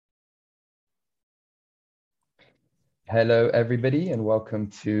Hello, everybody, and welcome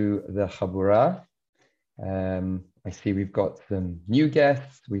to the Chabura. I see we've got some new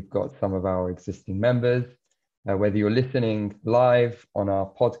guests. We've got some of our existing members. Whether you're listening live on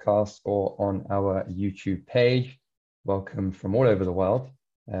our podcast or on our YouTube page, welcome from all over the world.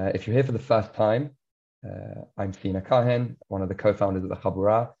 If you're here for the first time, I'm Sina Kahen, one of the co-founders of the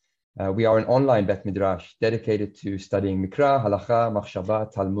Chabura. We are an online Bet Midrash dedicated to studying Mikra, Halacha, Machshava,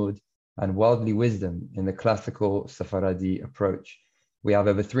 Talmud, and worldly wisdom in the classical Sephardi approach. We have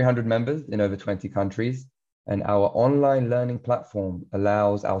over 300 members in over 20 countries, and our online learning platform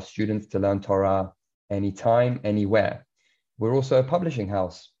allows our students to learn Torah anytime, anywhere. We're also a publishing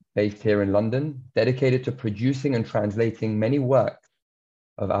house based here in London, dedicated to producing and translating many works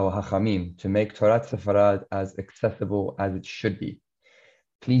of our Hakhamim to make Torah Sepharad as accessible as it should be.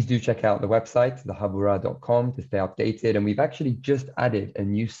 Please do check out the website, thehabura.com, to stay updated. And we've actually just added a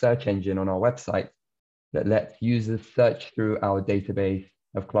new search engine on our website that lets users search through our database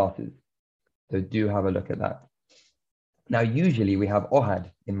of classes. So do have a look at that. Now, usually we have Ohad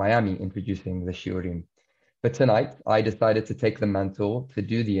in Miami introducing the shiurim. But tonight, I decided to take the mantle to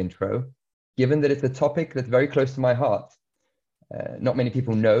do the intro, given that it's a topic that's very close to my heart. Not many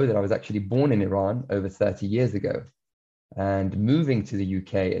people know that I was actually born in Iran over 30 years ago. And moving to the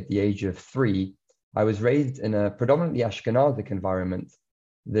UK at the age of 3, I was raised in a predominantly Ashkenazic environment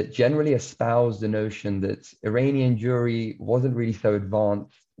that generally espoused the notion that Iranian Jewry wasn't really so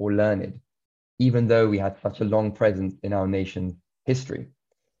advanced or learned, even though we had such a long presence in our nation's history.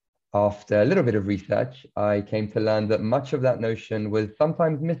 After a little bit of research, I came to learn that much of that notion was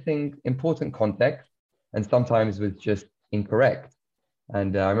sometimes missing important context and sometimes was just incorrect.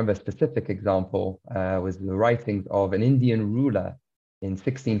 And I remember a specific example was the writings of an Indian ruler in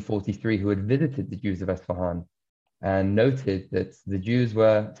 1643 who had visited the Jews of Isfahan and noted that the Jews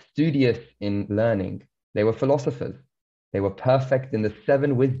were studious in learning. They were philosophers. They were perfect in the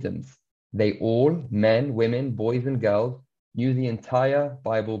 7 wisdoms. They all, men, women, boys, and girls, knew the entire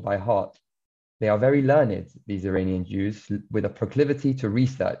Bible by heart. They are very learned, these Iranian Jews, with a proclivity to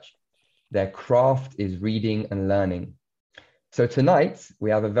research. Their craft is reading and learning. So tonight, we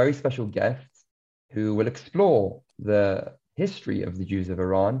have a very special guest who will explore the history of the Jews of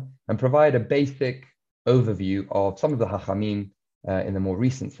Iran and provide a basic overview of some of the Hakhamim in the more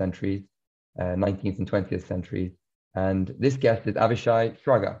recent centuries, 19th and 20th centuries. And this guest is Avishai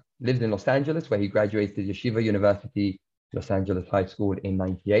Shraga, lives in Los Angeles, where he graduated Yeshiva University, Los Angeles High School in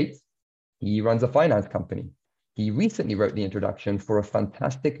 98. He runs a finance company. He recently wrote the introduction for a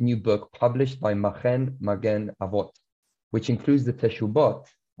fantastic new book published by Machen Magen Avot, which includes the Teshubot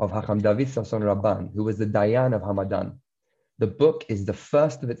of Hacham David Sasson Rabban, who was the Dayan of Hamadan. The book is the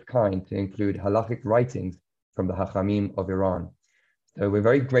first of its kind to include halachic writings from the Hakhamim of Iran. So we're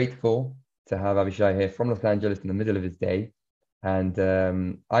very grateful to have Avishai here from Los Angeles in the middle of his day. And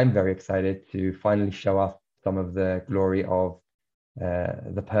I'm very excited to finally show off some of the glory of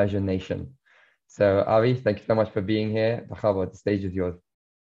the Persian nation. So Avi, thank you so much for being here. The stage is yours.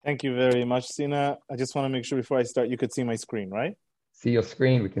 Thank you very much, Sina. I just want to make sure before I start, you could see my screen, right? See your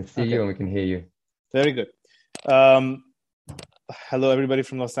screen, we can see you and we can hear you. Very good. Hello, everybody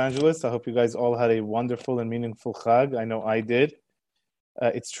from Los Angeles. I hope you guys all had a wonderful and meaningful Chag. I know I did.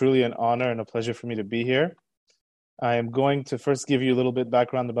 It's truly an honor and a pleasure for me to be here. I am going to first give you a little bit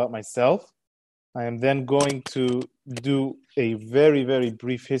background about myself. I am then going to do a very, very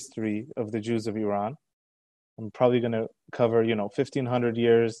brief history of the Jews of Iran. I'm probably going to cover, 1,500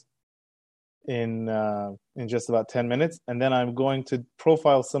 years in just about 10 minutes. And then I'm going to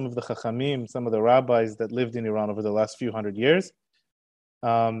profile some of the Hakhamim, some of the rabbis that lived in Iran over the last few hundred years.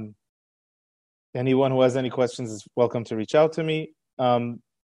 Anyone who has any questions is welcome to reach out to me.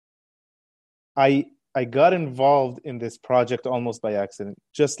 I got involved in this project almost by accident.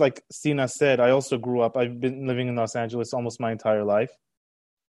 Just like Sina said, I also grew up. I've been living in Los Angeles almost my entire life.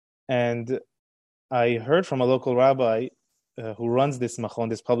 And I heard from a local rabbi who runs this machon,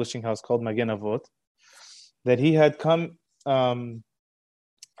 this publishing house called Magen Avot, that he had come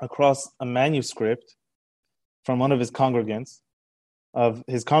across a manuscript from one of his congregants, of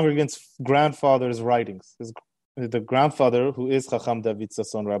his congregant's grandfather's writings. The grandfather, who is Chacham David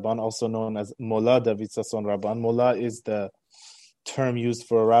Sasson Rabban, also known as Mullah David Sasson Rabban. Mullah is the term used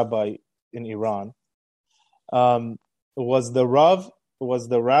for a rabbi in Iran. Was the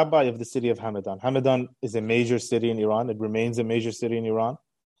rabbi of the city of Hamadan. Hamadan is a major city in Iran. It remains a major city in Iran.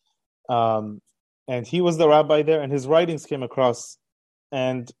 And he was the rabbi there, and his writings came across,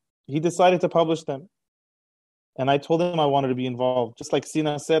 and he decided to publish them. And I told him I wanted to be involved. Just like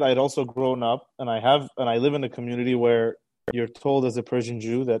Sina said, I'd also grown up, and I live in a community where you're told as a Persian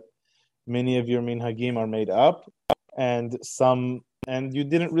Jew that many of your minhagim are made up. and you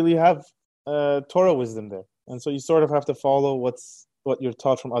didn't really have Torah wisdom there. And so you sort of have to follow what you're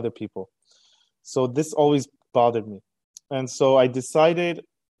taught from other people. So this always bothered me. And so I decided,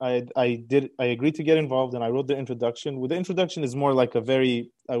 I agreed to get involved, and I wrote the introduction. Well, the introduction is more like a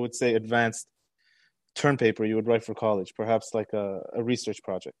very, I would say, advanced term paper you would write for college, perhaps like a research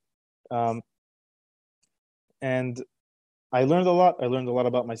project. And I learned a lot. I learned a lot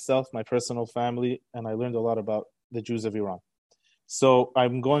about myself, my personal family, and I learned a lot about the Jews of Iran. So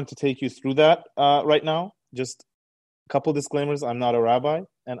I'm going to take you through that right now. Just a couple disclaimers. I'm not a rabbi,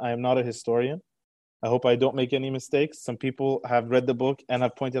 and I am not a historian. I hope I don't make any mistakes. Some people have read the book and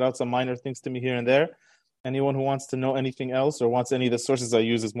have pointed out some minor things to me here and there. Anyone who wants to know anything else or wants any of the sources I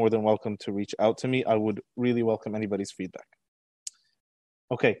use is more than welcome to reach out to me. I would really welcome anybody's feedback.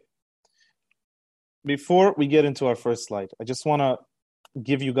 Okay. Before we get into our first slide, I just want to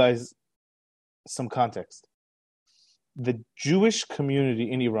give you guys some context. The Jewish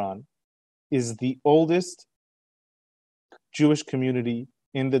community in Iran is the oldest Jewish community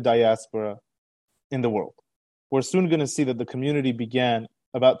in the diaspora in the world. We're soon going to see that the community began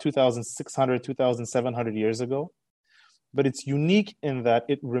about 2,600, 2,700 years ago, but it's unique in that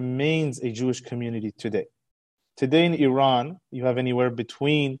it remains a Jewish community today. Today in Iran, you have anywhere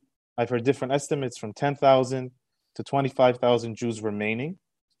between, I've heard different estimates, from 10,000 to 25,000 Jews remaining.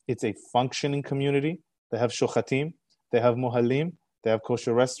 It's a functioning community. They have shochatim, they have mohalim, they have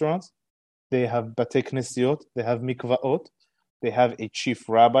kosher restaurants, they have batei knesiot, they have mikvaot, they have a chief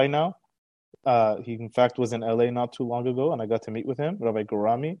rabbi now. He, in fact, was in LA not too long ago, and I got to meet with him, Rabbi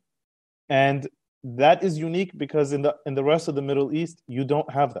Gorami. And that is unique because in the rest of the Middle East, you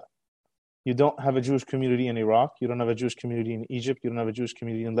don't have that. You don't have a Jewish community in Iraq. You don't have a Jewish community in Egypt. You don't have a Jewish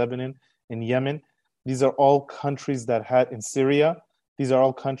community in Lebanon, in Yemen. These are all countries that had, in Syria, these are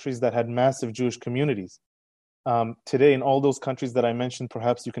all countries that had massive Jewish communities. Today, in all those countries that I mentioned,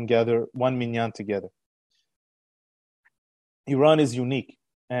 perhaps you can gather one minyan together. Iran is unique,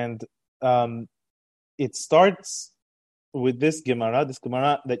 and it starts with this Gemara. This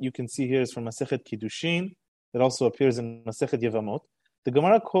Gemara that you can see here is from Masechet Kiddushin. It also appears in Masechet Yevamot. The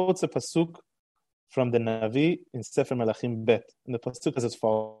Gemara quotes a pasuk from the Navi in Sefer Melachim Bet. And the pasuk is as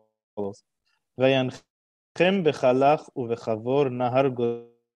follows. Vayanchem bechalach uvechavor nahar go.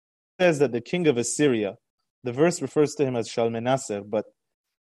 Says that the king of Assyria, the verse refers to him as Shalmaneser, but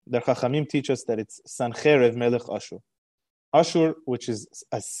the Hakhamim teach us that it's Sancherev Melech Ashur. Ashur, which is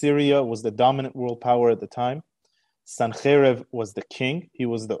Assyria, was the dominant world power at the time. Sancherev was the king. He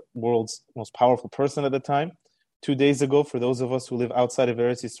was the world's most powerful person at the time. 2 days ago, for those of us who live outside of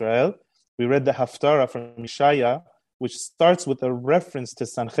Eretz Israel, we read the Haftarah from Avishai, which starts with a reference to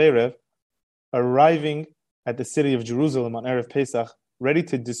Sancherev arriving at the city of Jerusalem on Erev Pesach, ready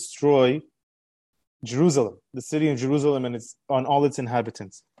to destroy Jerusalem, the city of Jerusalem and on all its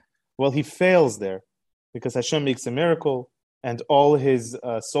inhabitants. Well, he fails there because Hashem makes a miracle and all his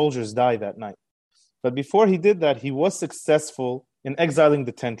soldiers die that night. But before he did that, he was successful in exiling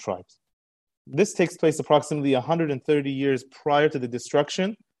the 10 tribes. This takes place approximately 130 years prior to the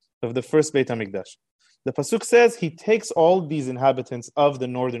destruction of the first Beit HaMikdash. The Pasuk says he takes all these inhabitants of the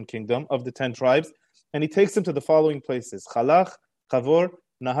northern kingdom, of the 10 tribes, and he takes them to the following places: Chalach, Chavor,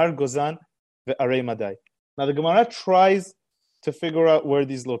 Nahar Gozan, Ve'arei Madai. Now the Gemara tries to figure out where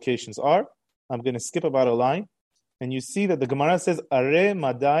these locations are. I'm going to skip about a line, and you see that the Gemara says, Arei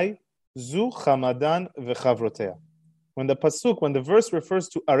Madai, Zu Chamadan Ve'chavrotea. When the verse refers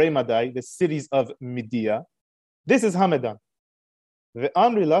to Arei Madai, the cities of Media, this is Hamadan. The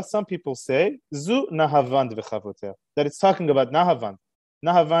Amrila, some people say, Zu Nahavand Ve'chavrotea, that it's talking about Nahavand.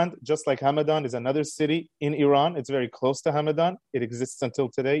 Nahavand, just like Hamadan, is another city in Iran. It's very close to Hamadan. It exists until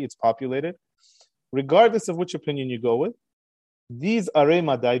today. It's populated. Regardless of which opinion you go with, these Arei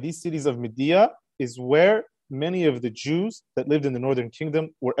Madai, these cities of Media, is where many of the Jews that lived in the northern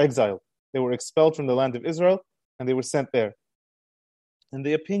kingdom were exiled. They were expelled from the land of Israel, and they were sent there. And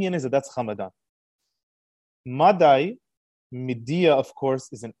the opinion is that that's Hamadan. Madai, Media, of course,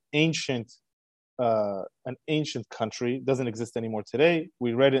 is an ancient country. It doesn't exist anymore today.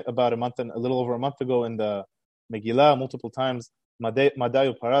 We read it about a little over a month ago in the Megillah multiple times. Madai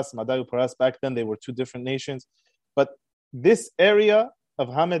Uparas. Back then, they were two different nations. But this area of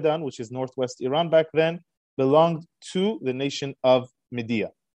Hamadan, which is northwest Iran back then, belonged to the nation of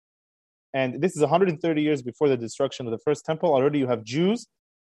Media. And this is 130 years before the destruction of the first temple. Already you have Jews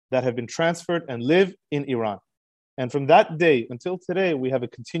that have been transferred and live in Iran. And from that day until today, we have a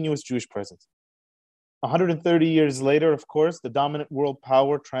continuous Jewish presence. 130 years later, of course, the dominant world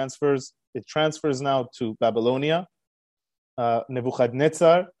power transfers now to Babylonia.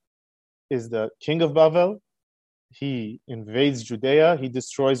 Nebuchadnezzar is the king of Babel, he invades Judea, he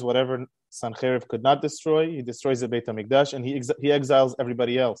destroys whatever Sancherib could not destroy, he destroys the Beit HaMikdash, and he exiles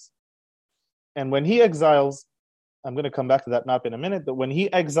everybody else. And when he exiles, I'm going to come back to that map in a minute, but when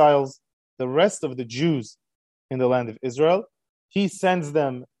he exiles the rest of the Jews in the land of Israel, he sends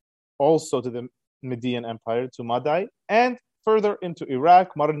them also to the Median Empire, to Madai, and further into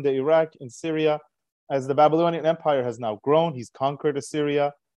Iraq, modern-day Iraq, in Syria, as the Babylonian Empire has now grown. He's conquered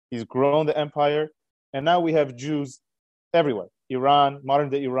Assyria, he's grown the empire, and now we have Jews everywhere. Iran,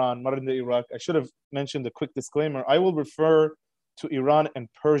 modern-day Iraq. I should have mentioned a quick disclaimer. I will refer to Iran and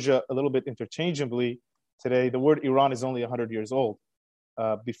Persia a little bit interchangeably today. The word Iran is only 100 years old.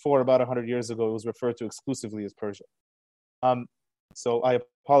 Before, about 100 years ago, it was referred to exclusively as Persia. So I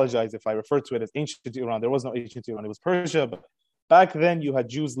apologize if I refer to it as ancient Iran. There was no ancient Iran, it was Persia. But back then, you had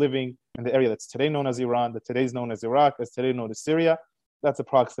Jews living in the area that's today known as Iran, that today is known as Iraq, that's today known as Syria. That's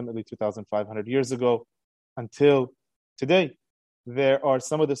approximately 2,500 years ago until today. There are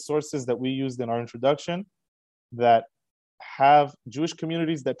some of the sources that we used in our introduction that have Jewish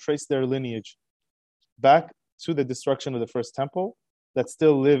communities that trace their lineage back to the destruction of the first temple that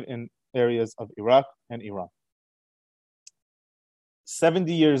still live in areas of Iraq and Iran.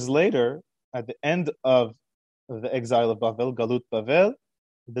 70 years later, at the end of the exile of Bavel, Galut Bavel,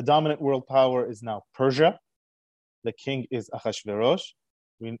 the dominant world power is now Persia. The king is Achashverosh.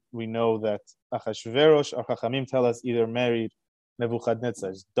 We know that Achashverosh, our Hakhamim tell us, either married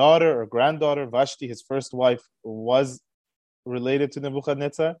Nebuchadnezzar's daughter or granddaughter. Vashti, his first wife, was related to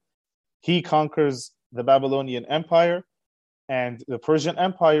Nebuchadnezzar. He conquers the Babylonian Empire, and the Persian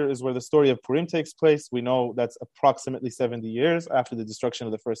Empire is where the story of Purim takes place. We know that's approximately 70 years after the destruction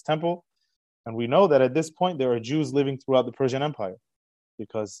of the first temple. And we know that at this point, there are Jews living throughout the Persian Empire.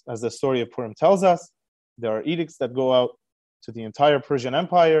 Because as the story of Purim tells us, there are edicts that go out to the entire Persian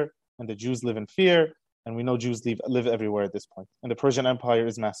Empire, and the Jews live in fear. And we know Jews live everywhere at this point. And the Persian Empire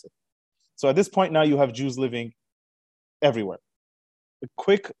is massive. So at this point now, you have Jews living everywhere. A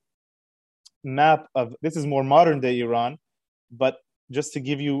quick map of, this is more modern day Iran, but just to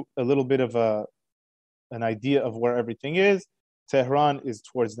give you a little bit of an idea of where everything is, Tehran is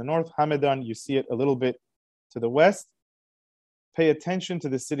towards the north. Hamadan, you see it a little bit to the west. Pay attention to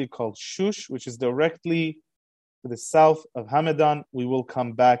the city called Shush, which is directly to the south of Hamadan. We will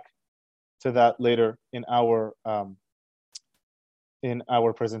come back to that later in our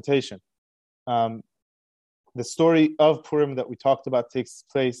presentation. The story of Purim that we talked about takes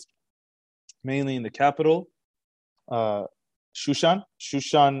place mainly in the capital, Shushan.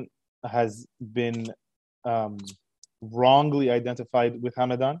 Shushan has been wrongly identified with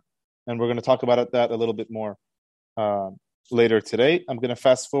Hamadan, and we're going to talk about that a little bit more later today. I'm going to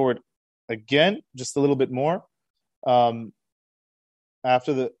fast forward again just a little bit more.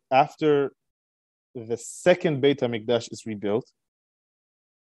 After the second Beit HaMikdash is rebuilt,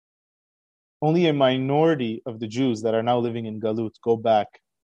 only a minority of the Jews that are now living in Galut go back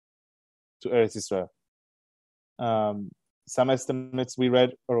to Eretz Israel. Some estimates we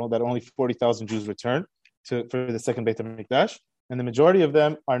read are that only 40,000 Jews return for the second Beit HaMikdash, and the majority of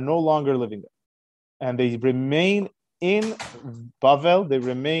them are no longer living there. And they remain in Bavel, they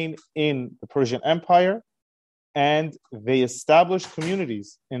remain in the Persian Empire, and they establish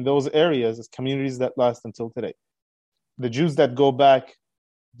communities in those areas as communities that last until today. The Jews that go back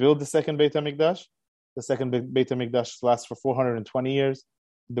build the second Beit HaMikdash. The second Beit HaMikdash lasts for 420 years.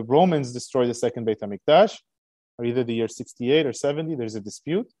 The Romans destroy the second Beit HaMikdash, or either the year 68 or 70. There's a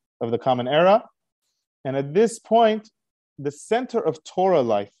dispute of the Common Era. And at this point, the center of Torah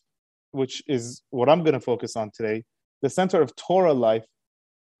life, which is what I'm going to focus on today, the center of Torah life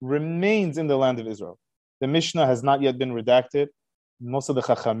remains in the land of Israel. The Mishnah has not yet been redacted. Most of the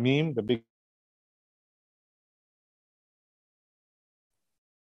Hakhamim, the big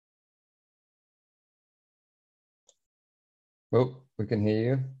Oh, we can hear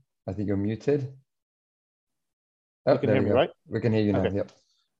you. I think you're muted. Oh, you can hear me, right? We can hear you now, okay. Yep.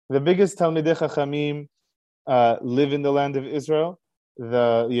 The biggest Talmidei Chachamim live in the land of Israel.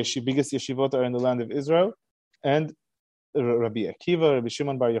 The biggest yeshivot are in the land of Israel. And Rabbi Akiva, Rabbi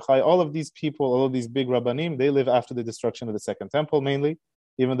Shimon Bar Yochai, all of these people, all of these big Rabbanim, they live after the destruction of the second temple mainly.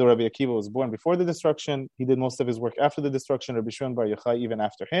 Even though Rabbi Akiva was born before the destruction, he did most of his work after the destruction, Rabbi Shimon Bar Yochai even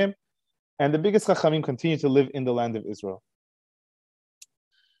after him. And the biggest Chachamim continue to live in the land of Israel.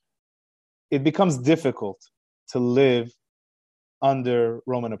 It becomes difficult to live under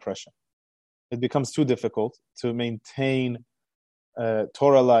Roman oppression. It becomes too difficult to maintain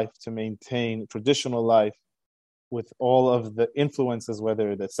Torah life, to maintain traditional life with all of the influences,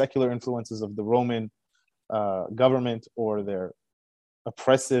 whether the secular influences of the Roman government or their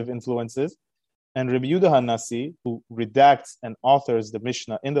oppressive influences. And Rabbi Yehuda HaNasi, who redacts and authors the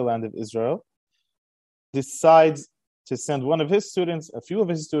Mishnah in the land of Israel, decides to send one of his students, a few of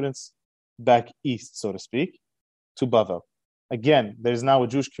his students, back east, so to speak, to Bavel. Again, there's now a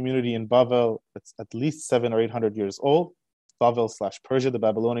Jewish community in Bavel that's at least 700 or 800 years old. Bavel/Persia, the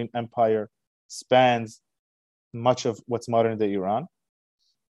Babylonian Empire, spans much of what's modern-day Iran.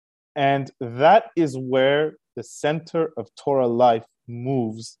 And that is where the center of Torah life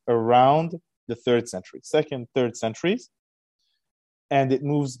moves around the 3rd century, 2nd, 3rd centuries, and it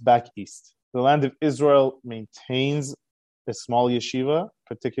moves back east. The land of Israel maintains a small yeshiva,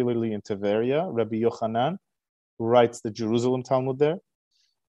 particularly in Tiberia. Rabbi Yochanan writes the Jerusalem Talmud there.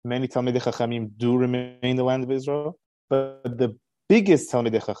 Many Talmidei Hakhamim do remain in the land of Israel, but the biggest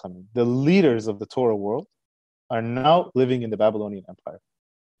Talmidei Hakhamim, the leaders of the Torah world, are now living in the Babylonian Empire,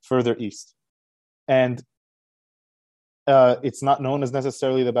 further east. And it's not known as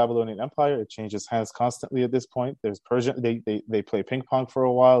necessarily the Babylonian Empire. It changes hands constantly at this point. There's Persian, they play ping pong for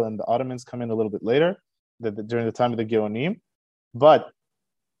a while, and the Ottomans come in a little bit later, during the time of the Geonim. But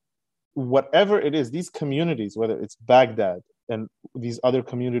whatever it is, these communities, whether it's Baghdad and these other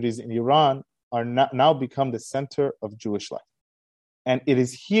communities in Iran, are now become the center of Jewish life. And it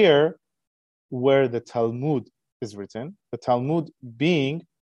is here where the Talmud is written, the Talmud being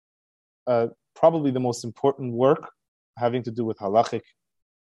probably the most important work having to do with halacha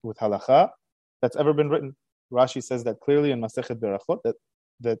that's ever been written. Rashi says that clearly in Masechet Berachot,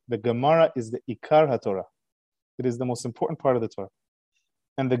 that the Gemara is the Ikar HaTorah. It is the most important part of the Torah.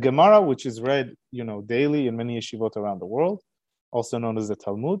 And the Gemara, which is read, daily in many yeshivot around the world, also known as the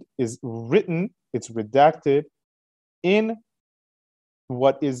Talmud, is written, it's redacted in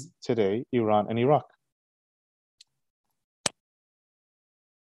what is today Iran and Iraq.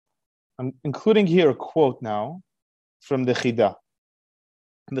 I'm including here a quote now from the Chida.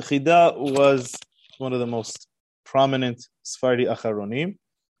 The Chida was one of the most prominent Sephardi Acharonim.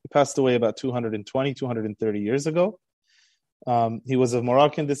 He passed away about 230 years ago. He was of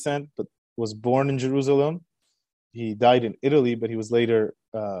Moroccan descent, but was born in Jerusalem. He died in Italy, but he was later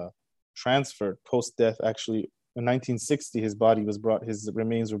transferred post-death. Actually, in 1960, his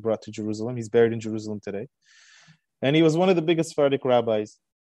remains were brought to Jerusalem. He's buried in Jerusalem today. And he was one of the biggest Sephardic rabbis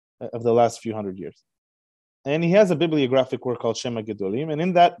of the last few hundred years. And he has a bibliographic work called Shema Gedolim. And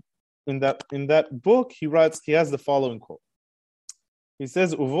in that book, he has the following quote. He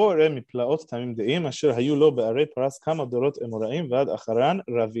says, "Uvo ere miplaot tamim deim asher hayu lo be'arei paras kama dorot emoraim v'ad acharan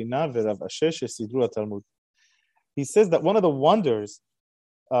Ravina ve'Rav Asher shesidru haTalmud." He says that one of the wonders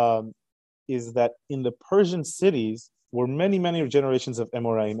is that in the Persian cities were many, many generations of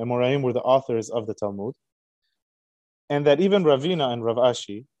Emoraim. Emoraim were the authors of the Talmud. And that even Ravina and Rav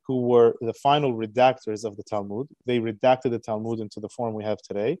Ashi, who were the final redactors of the Talmud, they redacted the Talmud into the form we have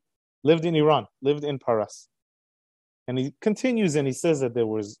today, lived in Iran, lived in Paras. And he continues and he says that there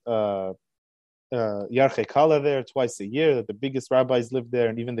was Yarchei Kala there twice a year, that the biggest rabbis lived there,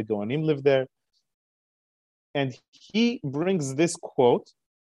 and even the Goanim lived there. And he brings this quote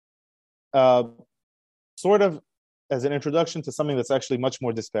sort of as an introduction to something that's actually much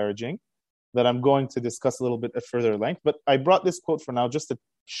more disparaging, that I'm going to discuss a little bit at further length. But I brought this quote for now just to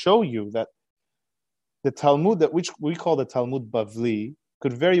show you that the Talmud, that which we call the Talmud Bavli,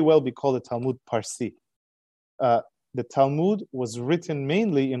 could very well be called the Talmud Parsi. The Talmud was written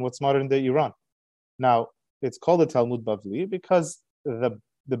mainly in what's modern-day Iran. Now, it's called the Talmud Bavli because the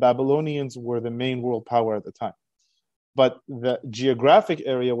Babylonians were the main world power at the time. But the geographic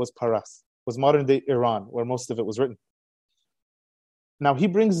area was Paras, was modern-day Iran, where most of it was written. Now, he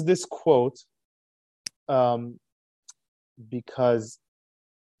brings this quote because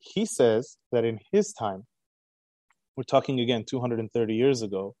he says that in his time, we're talking again 230 years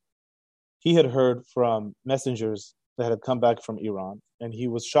ago, he had heard from messengers that had come back from Iran, and he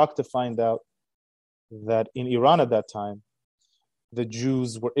was shocked to find out that in Iran at that time, the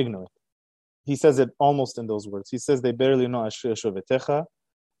Jews were ignorant. He says it almost in those words. He says they barely know Asher Shovetecha,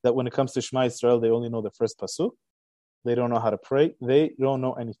 that when it comes to Shema Yisrael, they only know the first pasuk. They don't know how to pray. They don't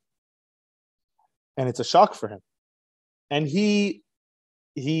know anything. And it's a shock for him. And he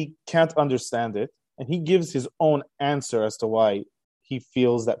can't understand it. And he gives his own answer as to why he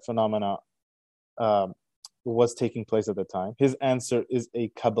feels that phenomena was taking place at the time. His answer is a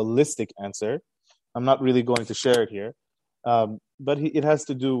Kabbalistic answer. I'm not really going to share it here. But it has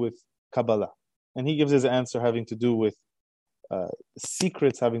to do with Kabbalah. And he gives his answer having to do with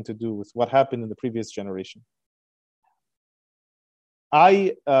secrets, having to do with what happened in the previous generation.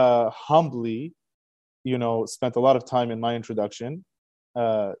 I humbly, spent a lot of time in my introduction,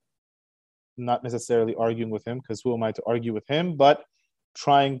 not necessarily arguing with him, because who am I to argue with him? But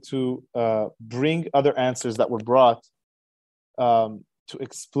trying to bring other answers that were brought to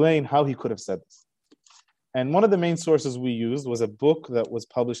explain how he could have said this. And one of the main sources we used was a book that was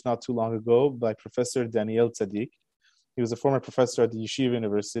published not too long ago by Professor Daniel Tzaddik. He was a former professor at the Yeshiva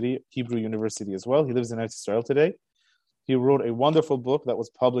University, Hebrew University as well. He lives in Eretz Israel today. He wrote a wonderful book that was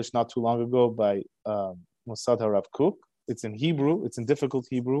published not too long ago by Mossad HaRav Kook. It's in Hebrew. It's in difficult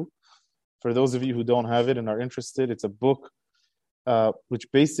Hebrew. For those of you who don't have it and are interested, it's a book which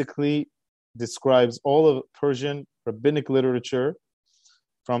basically describes all of Persian rabbinic literature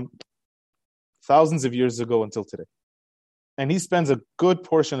from thousands of years ago until today. And he spends a good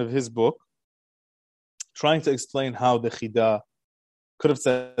portion of his book trying to explain how the Chida could have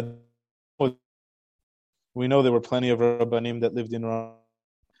said. We know there were plenty of Rabbanim that lived in Iran.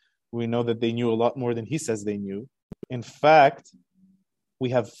 We know that they knew a lot more than he says they knew. In fact, we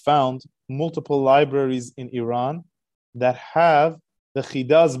have found multiple libraries in Iran that have the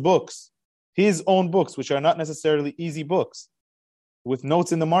Chida's books, his own books, which are not necessarily easy books, with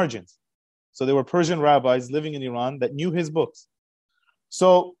notes in the margins. So there were Persian rabbis living in Iran that knew his books.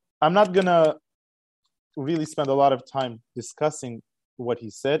 So I'm not going to really spend a lot of time discussing what he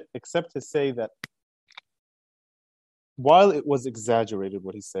said, except to say that while it was exaggerated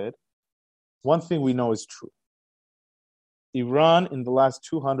what he said, one thing we know is true. Iran in the last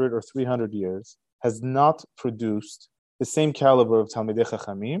 200 or 300 years has not produced the same caliber of Talmidei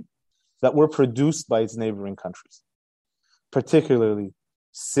Chachamim that were produced by its neighboring countries, particularly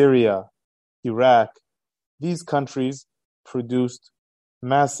Syria, Iraq. These countries produced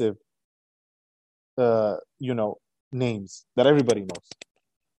massive, names that everybody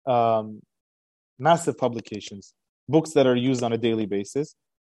knows, massive publications, books that are used on a daily basis.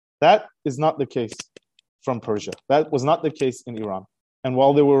 That is not the case from Persia. That was not the case in Iran. And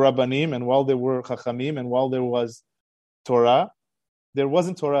while there were Rabbanim, and while there were Hakhamim, and while there was Torah, there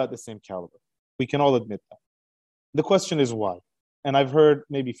wasn't Torah at the same caliber. We can all admit that. The question is why? And I've heard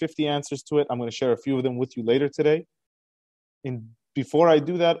maybe 50 answers to it. I'm going to share a few of them with you later today. And before I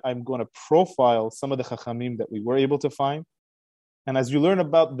do that, I'm going to profile some of the Chachamim that we were able to find. And as you learn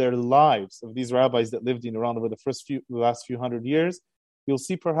about their lives of these rabbis that lived in Iran over the last few hundred years, you'll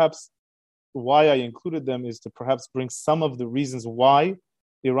see perhaps why I included them is to perhaps bring some of the reasons why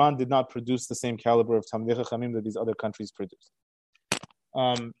Iran did not produce the same caliber of Talmidei Chachamim that these other countries produced.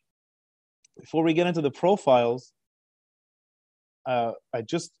 Before we get into the profiles, I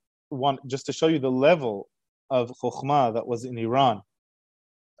just want to show you the level of Chokhmah that was in Iran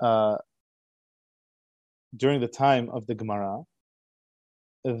during the time of the Gemara.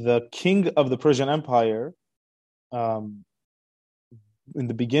 The king of the Persian Empire, in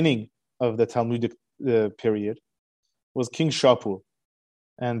the beginning of the Talmudic period, was King Shapur.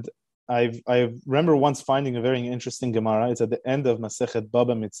 And I remember once finding a very interesting Gemara. It's at the end of Masechet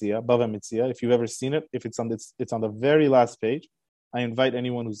Bava Metzia. If you've ever seen it, if it's on the very last page. I invite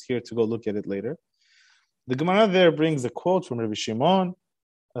anyone who's here to go look at it later. The Gemara there brings a quote from Rabbi Shimon,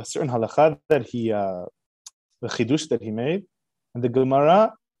 a certain halakha that the chidush that he made, and the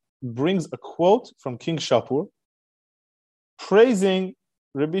Gemara brings a quote from King Shapur, praising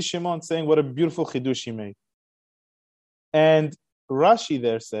Rabbi Shimon, saying what a beautiful chidush he made. And Rashi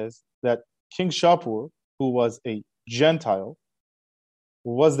there says that King Shapur, who was a Gentile,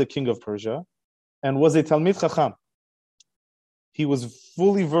 was the king of Persia, and was a Talmid Chacham. He was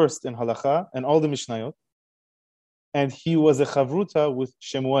fully versed in halakha and all the Mishnayot, and he was a chavruta with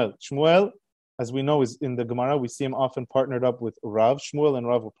Shemuel. Shemuel, as we know, is in the Gemara. We see him often partnered up with Rav. Shmuel and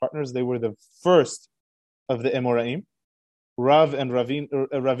Rav were partners. They were the first of the Emoraim. Rav and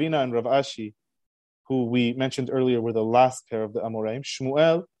Ravina and Rav Ashi, who we mentioned earlier, were the last pair of the Amoraim.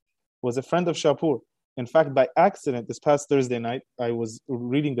 Shmuel was a friend of Shapur. In fact, by accident, this past Thursday night, I was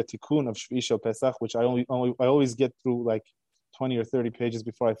reading the Tikkun of Shvi'i Shel Pesach, which I always get through like 20 or 30 pages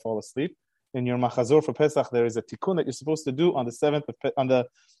before I fall asleep. In your Machazor for Pesach, there is a Tikkun that you're supposed to do on the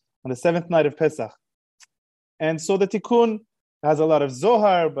seventh night of Pesach. And so the Tikkun has a lot of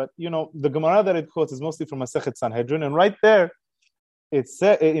Zohar, but the Gemara that it quotes is mostly from Masechet Sanhedrin. And right there, it's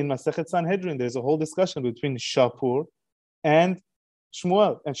said in Masechet Sanhedrin, there's a whole discussion between Shapur and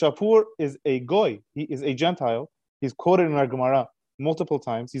Shmuel. And Shapur is a Goy. He is a Gentile. He's quoted in our Gemara multiple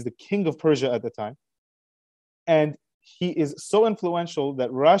times. He's the king of Persia at the time. And he is so influential that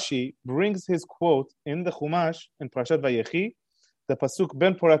Rashi brings his quote in the Chumash, in Parashat Vayechi, the Pasuk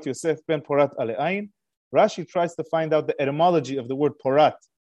Ben Porat Yosef, Ben Porat Ale'ain. Rashi tries to find out the etymology of the word Porat.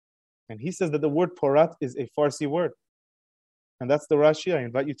 And he says that the word Porat is a Farsi word. And that's the Rashi I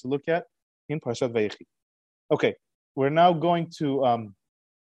invite you to look at in Parashat Vayechi. Okay, we're now going to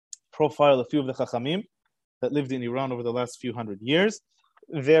profile a few of the Chachamim that lived in Iran over the last few hundred years.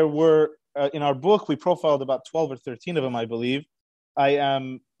 There were, in our book, we profiled about 12 or 13 of them, I believe. I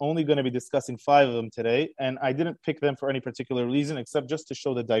am only going to be discussing 5 of them today, and I didn't pick them for any particular reason except just to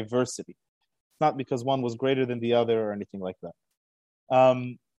show the diversity. Not because one was greater than the other or anything like that.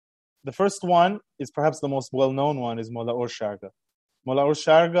 The first one is perhaps the most well-known one, is Mullah Shraga. Mullah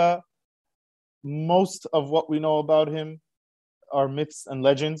Shraga, most of what we know about him are myths and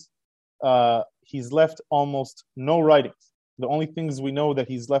legends. He's left almost no writings. The only things we know that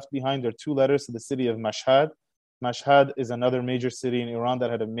he's left behind are 2 letters to the city of Mashhad. Mashhad is another major city in Iran that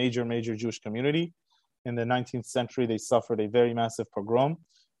had a major Jewish community. In the 19th century, they suffered a very massive pogrom,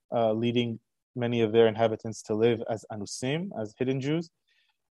 leading many of their inhabitants to live as Anusim, as hidden Jews.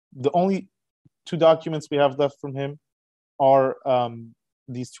 The only 2 documents we have left from him are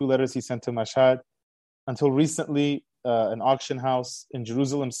these 2 letters he sent to Mashhad. Until recently, an auction house in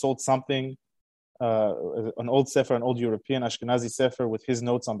Jerusalem sold something, an old Sefer, an old European Ashkenazi Sefer with his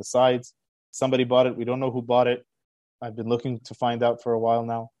notes on the sides. Somebody bought it. We don't know who bought it. I've been looking to find out for a while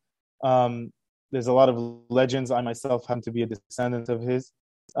now. There's a lot of legends. I myself happen to be a descendant of his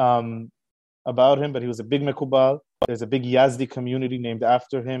about him, but he was a big Mekubal. There's a big Yazdi community named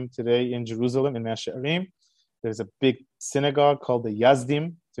after him today in Jerusalem, in Mea She'arim. There's a big synagogue called the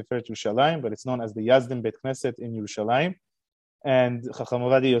Yazdim, Tiferet Yerushalayim, but it's known as the Yazdim Beit Knesset in Yerushalayim. And Chacham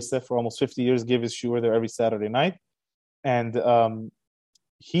Ovadia Yosef, for almost 50 years, gave his shiur there every Saturday night. And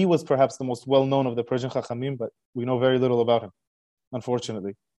he was perhaps the most well-known of the Persian Hakhamim, but we know very little about him,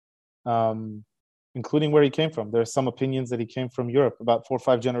 unfortunately, including where he came from. There are some opinions that he came from Europe about 4 or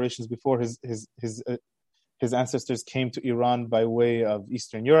 5 generations before his ancestors came to Iran by way of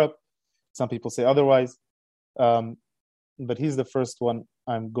Eastern Europe. Some people say otherwise, but he's the first one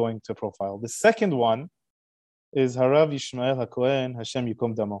I'm going to profile. The second one is Harav Yishmael HaKohen, Hashem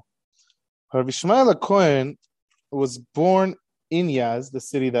Yikom Damo. Harav Yishmael HaKohen was born in Yaz, the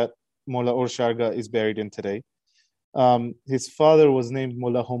city that Mullah Shraga is buried in today. His father was named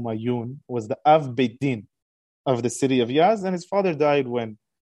Mullah Homayun, was the Av Beit Din of the city of Yaz, and his father died when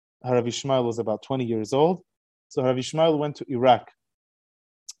Harav Yishmael was about 20 years old. So Harav Yishmael went to Iraq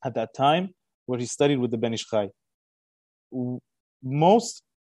at that time, where he studied with the Ben Ish Chai. Most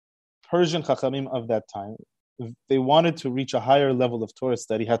Persian Chachamim of that time, if they wanted to reach a higher level of Torah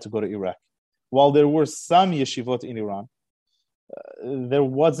study, had to go to Iraq. While there were some yeshivot in Iran, there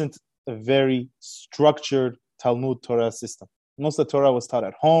wasn't a very structured Talmud Torah system. Most of the Torah was taught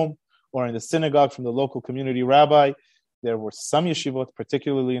at home or in the synagogue from the local community rabbi. There were some yeshivot,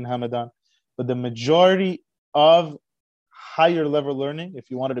 particularly in Hamadan, but the majority of higher level learning,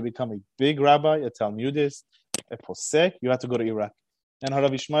 if you wanted to become a big rabbi, a Talmudist, a posek, you had to go to Iraq. And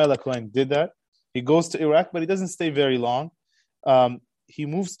Harav Yishmael HaKohen did that. He goes to Iraq, but he doesn't stay very long. He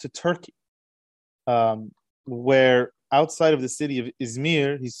moves to Turkey, where outside of the city of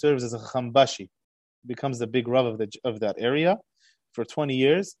Izmir, he serves as a Chambashi, becomes the big Rav of that area for 20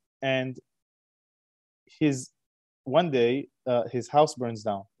 years. And one day, his house burns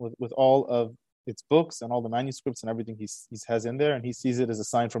down with all of its books and all the manuscripts and everything he has in there. And he sees it as a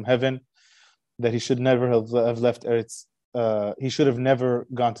sign from heaven that he should never have left Eretz. He should have never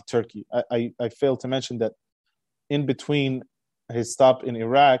gone to Turkey. I failed to mention that in between his stop in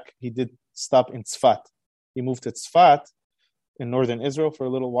Iraq, he did stop in Tzfat. He moved to Tzfat in northern Israel for a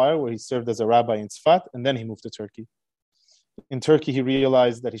little while, where he served as a rabbi in Tzfat, and then he moved to Turkey. In Turkey, he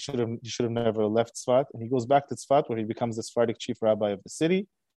realized that he should have never left Tzfat, and he goes back to Tzfat, where he becomes the Sephardic chief rabbi of the city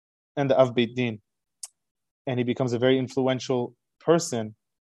and the Av Beit Din. And he becomes a very influential person,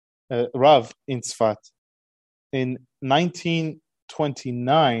 Rav in Tzfat. In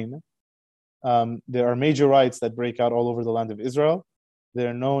 1929, there are major riots that break out all over the land of Israel.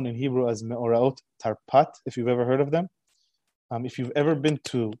 They're known in Hebrew as Me'oraot Tarpat, if you've ever heard of them. If you've ever been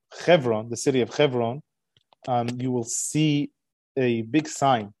to Hebron, the city of Hebron, you will see a big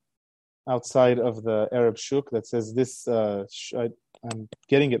sign outside of the Arab shuk that says this, I'm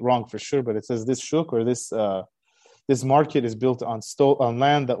getting it wrong for sure, but it says this shuk or this market is built on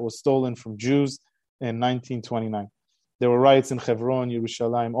land that was stolen from Jews in 1929. There were riots in Hebron,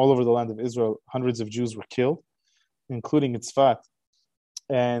 Yerushalayim, all over the land of Israel. Hundreds of Jews were killed, including in Tzfat.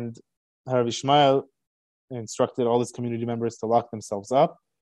 And Harav Yishmael instructed all his community members to lock themselves up.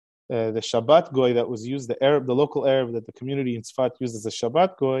 The Shabbat Goy that was used, the local Arab that the community in Tzfat used as a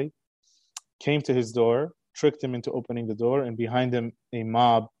Shabbat Goy, came to his door, tricked him into opening the door, and behind him a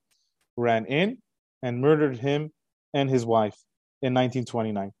mob ran in and murdered him and his wife in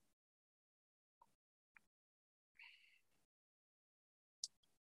 1929.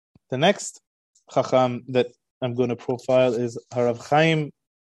 The next Chacham that I'm going to profile is Harav Chaim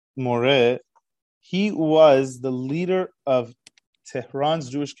Moreh. He was the leader of Tehran's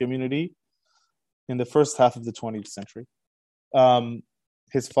Jewish community in the first half of the 20th century.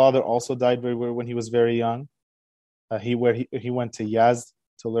 His father also died when he was very young. He went to Yazd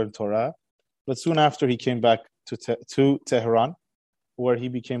to learn Torah, but soon after he came back to Tehran, where he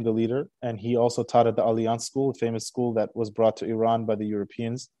became the leader, and he also taught at the Alliance School, a famous school that was brought to Iran by the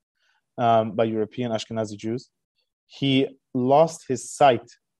Europeans, by European Ashkenazi Jews. He lost his sight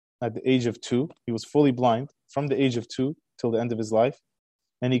at the age of 2. He was fully blind from the age of 2 till the end of his life,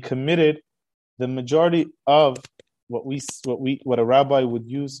 and he committed the majority of what a rabbi would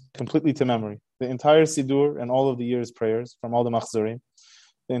use completely to memory. The entire Siddur and all of the year's prayers from all the Machzorim,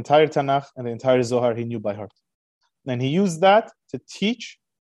 the entire Tanakh and the entire Zohar he knew by heart. And he used that to teach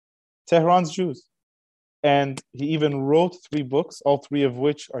Tehran's Jews. And he even wrote 3 books, all 3 of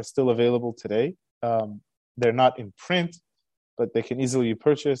which are still available today. They're not in print, but they can easily be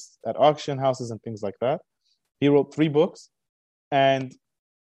purchased at auction houses and things like that. He wrote 3 books. And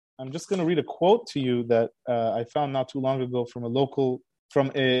I'm just going to read a quote to you that I found not too long ago from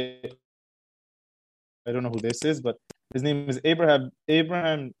I don't know who this is, but his name is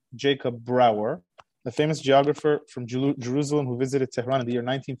Abraham Jacob Brower, the famous geographer from Jerusalem who visited Tehran in the year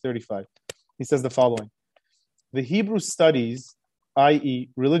 1935. He says the following: the Hebrew studies, i.e.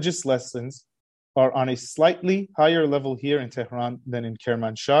 religious lessons, are on a slightly higher level here in Tehran than in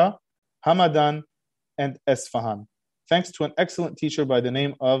Kermanshah, Hamadan, and Esfahan, thanks to an excellent teacher by the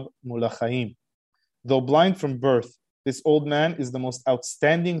name of Mullah Chaim. Though blind from birth, this old man is the most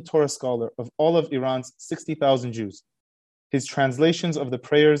outstanding Torah scholar of all of Iran's 60,000 Jews. His translations of the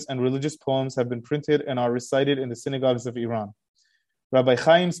prayers and religious poems have been printed and are recited in the synagogues of Iran. Rabbi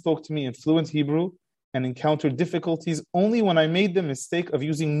Chaim spoke to me in fluent Hebrew and encountered difficulties only when I made the mistake of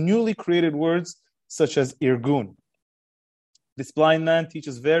using newly created words such as irgun. This blind man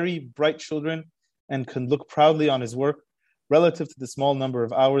teaches very bright children and can look proudly on his work relative to the small number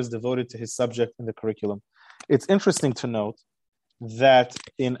of hours devoted to his subject in the curriculum. It's interesting to note that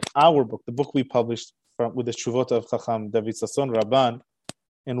in our book, the book we published with the Tshuvot of Chacham David Sasson Rabban,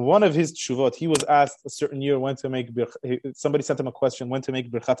 in one of his Tshuvot, he was asked a certain year somebody sent him a question, when to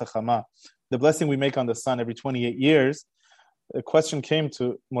make Birchat HaChama, the blessing we make on the sun every 28 years. A question came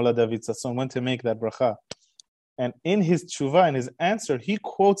to Mullah David Sasson, when to make that bracha. And in his Tshuvah, in his answer, he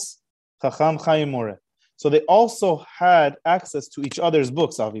quotes Chacham Chaim Moreh. So they also had access to each other's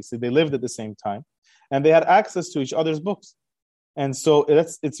books, obviously. They lived at the same time. And they had access to each other's books. And so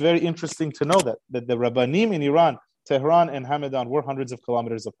it's very interesting to know that the Rabbanim in Iran, Tehran and Hamadan, were hundreds of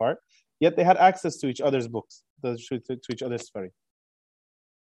kilometers apart, yet they had access to each other's books, to each other's Sfari.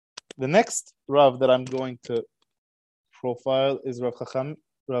 The next Rav that I'm going to profile is Rav Hakhamim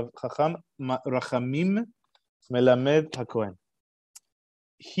Melamed HaKohen.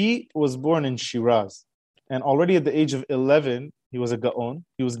 He was born in Shiraz, and already at the age of 11, he was a Gaon.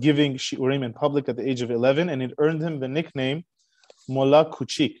 He was giving Shiurim in public at the age of 11, and it earned him the nickname Mola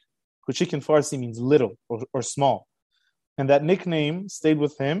Kuchik. Kuchik in Farsi means little or small. And that nickname stayed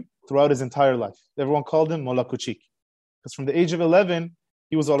with him throughout his entire life. Everyone called him Mola Kuchik. Because from the age of 11,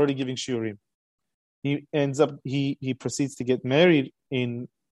 he was already giving Shiurim. He proceeds to get married in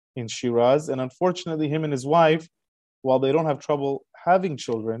Shiraz, and unfortunately him and his wife, while they don't have trouble having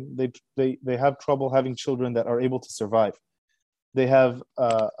children, they have trouble having children that are able to survive. They have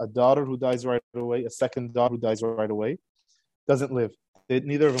a daughter who dies right away, a second daughter who dies right away, doesn't live.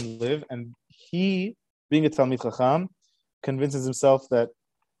 Neither of them live, and he, being a Talmid Chacham, convinces himself that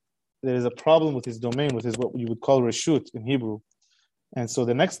there is a problem with his domain, with his what you would call reshut in Hebrew. And so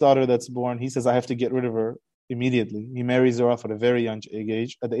the next daughter that's born, he says, I have to get rid of her immediately. He marries her off at a very young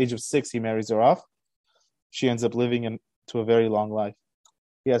age. At the age of 6, he marries her off. She ends up living into a very long life.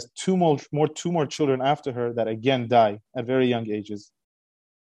 He has two more children after her that again die at very young ages.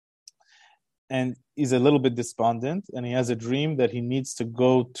 And he's a little bit despondent, and he has a dream that he needs to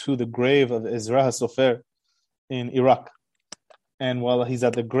go to the grave of Ezra HaSofer in Iraq. And while he's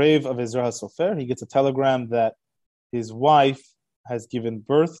at the grave of Ezra HaSofer, he gets a telegram that his wife has given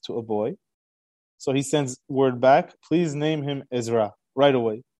birth to a boy. So he sends word back, please name him Ezra right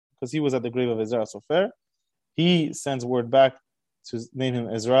away, because he was at the grave of Ezra HaSofer. He sends word back to name him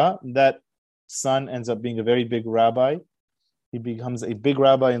Ezra. That son ends up being a very big rabbi. He becomes a big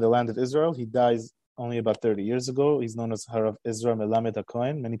rabbi in the land of Israel. He dies only about 30 years ago. He's known as Harav Ezra Melamed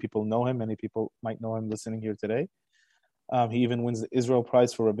HaKohen. Many people know him. Many people might know him listening here today. He even wins the Israel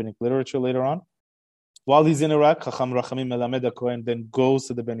Prize for Rabbinic Literature later on. While he's in Iraq, Chacham Hakhamim Melamed HaKohen then goes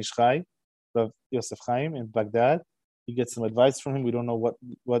to the Ben Ish Chai, Rav Yosef Chaim in Baghdad. He gets some advice from him. We don't know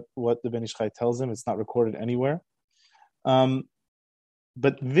what the Ben Ish Chai tells him. It's not recorded anywhere.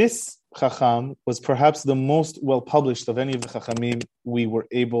 But this Chacham was perhaps the most well-published of any of the Chachamim we were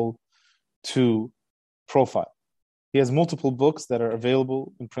able to profile. He has multiple books that are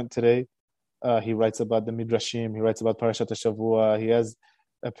available in print today. He writes about the Midrashim, he writes about Parashat HaShavua, he has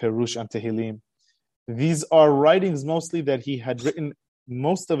a Perush on Tehillim. These are writings mostly that he had written,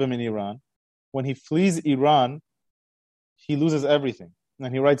 most of them in Iran. When he flees Iran, he loses everything.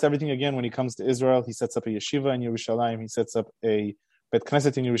 And he writes everything again when he comes to Israel. He sets up a yeshiva in Yerushalayim. He sets up a Bet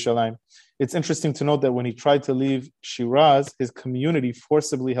Knesset in Yerushalayim. It's interesting to note that when he tried to leave Shiraz, his community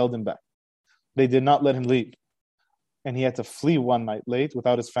forcibly held him back. They did not let him leave. And he had to flee one night late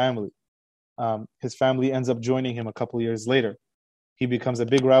without his family. His family ends up joining him a couple of years later. He becomes a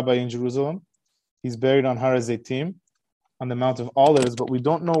big rabbi in Jerusalem. He's buried on Har HaZeitim, on the Mount of Olives, but we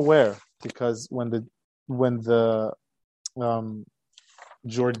don't know where, because when the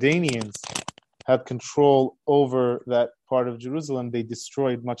Jordanians had control over that part of Jerusalem, they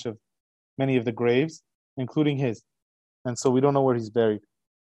destroyed many of the graves, including his. And so we don't know where he's buried.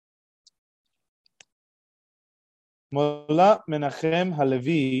 Mullah Menachem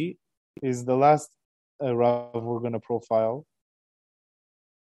Halevi is the last Rav we're going to profile.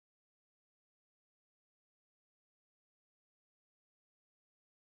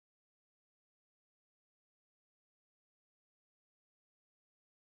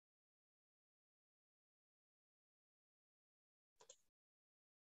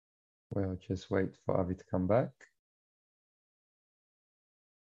 Well, just wait for Avi to come back.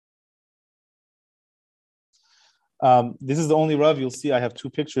 This is the only Rav you'll see I have two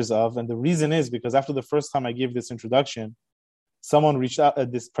pictures of. And the reason is because after the first time I gave this introduction, someone reached out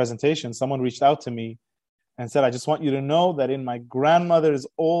at this presentation, someone reached out to me and said, I just want you to know that in my grandmother's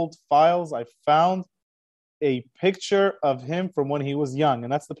old files, I found a picture of him from when he was young.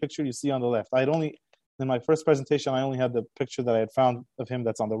 And that's the picture you see on the left. In my first presentation, I only had the picture that I had found of him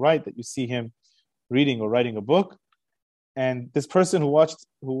that's on the right, that you see him reading or writing a book. And this person who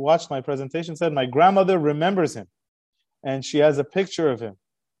watched my presentation said, my grandmother remembers him. And she has a picture of him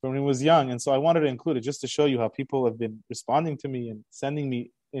from when he was young. And so I wanted to include it just to show you how people have been responding to me and sending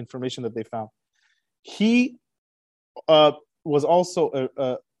me information that they found. He was also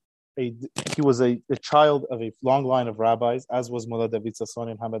he was a child of a long line of rabbis, as was Mullah David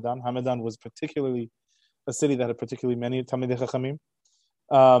Sasson in Hamadan. Hamadan was particularly a city that had particularly many Talmidei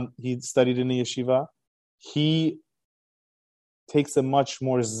Chachamim. He studied in the yeshiva. He takes a much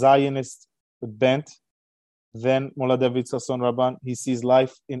more Zionist bent than Mullah David Sasson Rabban. He sees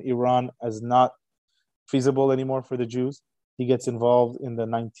life in Iran as not feasible anymore for the Jews. He gets involved in the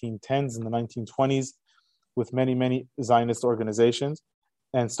 1910s and the 1920s with many, many Zionist organizations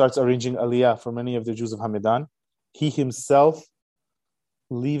and starts arranging aliyah for many of the Jews of Hamadan. He himself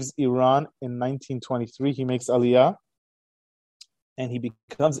leaves Iran in 1923. He makes aliyah and he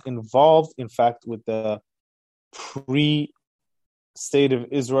becomes involved, in fact, with the pre-State of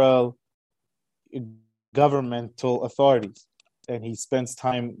Israel governmental authorities. And he spends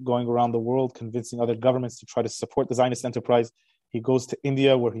time going around the world convincing other governments to try to support the Zionist enterprise. He goes to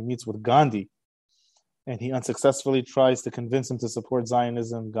India where he meets with Gandhi and he unsuccessfully tries to convince him to support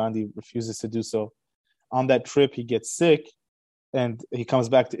Zionism. Gandhi refuses to do so. On that trip, he gets sick and he comes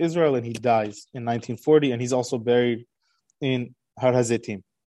back to Israel and he dies in 1940, and he's also buried in Har HaZeitim.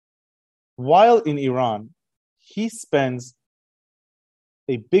 While in Iran, he spends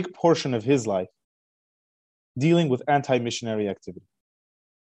a big portion of his life dealing with anti-missionary activity.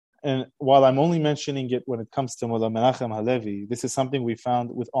 And while I'm only mentioning it when it comes to Mullah Menachem Halevi, this is something we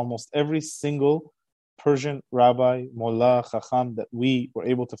found with almost every single Persian rabbi, mullah, chacham that we were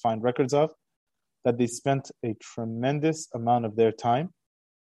able to find records of, that they spent a tremendous amount of their time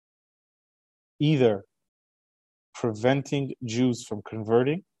either preventing Jews from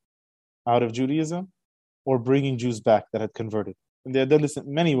converting out of Judaism or bringing Jews back that had converted. And they had done this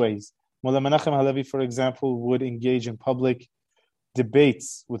in many ways. Mullah Menachem Halevi, for example, would engage in public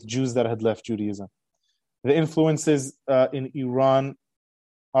debates with Jews that had left Judaism. The influences in Iran,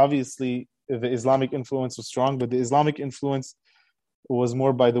 obviously, the Islamic influence was strong, but the Islamic influence was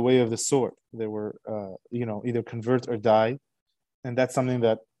more by the way of the sword. They were, either convert or die. And that's something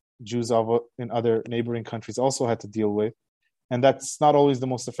that Jews in other neighboring countries also had to deal with. And that's not always the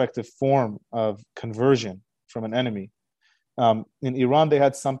most effective form of conversion from an enemy. In Iran, they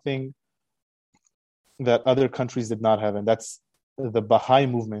had something that other countries did not have, and that's the Baha'i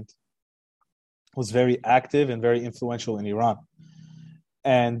movement was very active and very influential in Iran.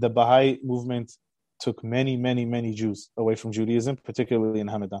 And the Baha'i movement took many, many, many Jews away from Judaism, particularly in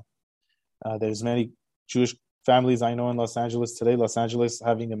Hamadan. There's many Jewish families I know in Los Angeles today, Los Angeles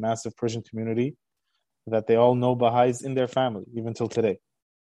having a massive Persian community. that they all know Baha'is in their family, even till today.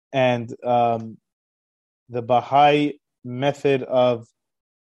 And the Baha'i method of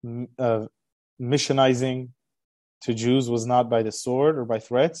missionizing to Jews was not by the sword or by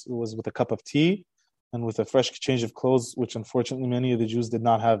threats. It was with a cup of tea and with a fresh change of clothes, which unfortunately many of the Jews did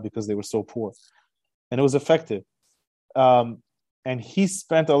not have because they were so poor. And it was effective. And he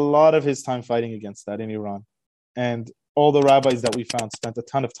spent a lot of his time fighting against that in Iran. And all the rabbis that we found spent a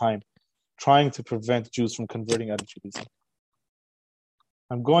ton of time trying to prevent Jews from converting out of Judaism.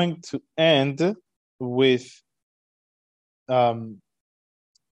 I'm going to end with a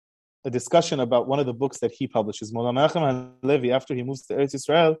discussion about one of the books that he publishes. Mullah Menachem Halevi, after he moves to Eretz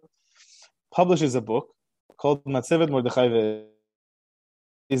Israel, publishes a book called Matzevet Mordechai.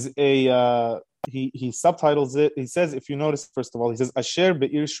 He subtitles it. He says, if you notice, first of all, he says, Asher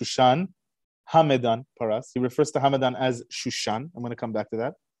Be'ir Shushan Hamedan Paras. He refers to Hamedan as Shushan. I'm going to come back to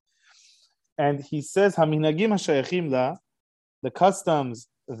that. And he says, Haminagim HaShayachim La, the customs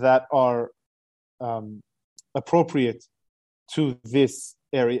that are appropriate to this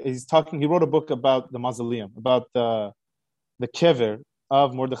area. He wrote a book about the mausoleum, about the kever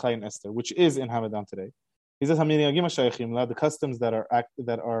of Mordechai and Esther, which is in Hamadan today. He says, Haminagim HaShayachim La, the customs that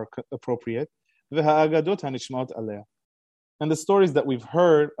are appropriate, V'ha'agadot HaNishmaot Alea, and the stories that we've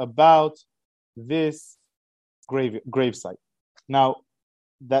heard about this grave site. Now,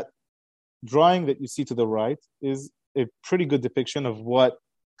 that drawing that you see to the right is a pretty good depiction of what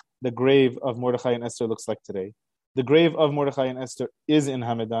the grave of Mordechai and Esther looks like today. The grave of Mordechai and Esther is in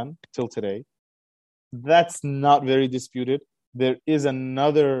Hamadan till today. That's not very disputed. There is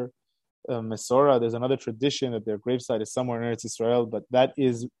another Mesorah, there's another tradition that their gravesite is somewhere in Eretz Israel, but that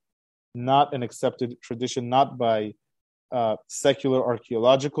is not an accepted tradition, not by secular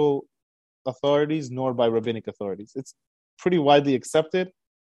archaeological authorities, nor by rabbinic authorities. It's pretty widely accepted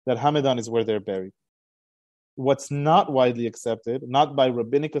that Hamadan is where they're buried. What's not widely accepted, not by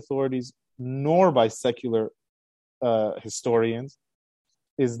rabbinic authorities, nor by secular historians,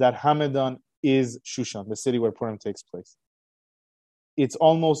 is that Hamadan is Shushan, the city where Purim takes place. It's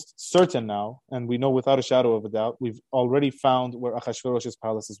almost certain now, and we know without a shadow of a doubt, we've already found where Achashverosh's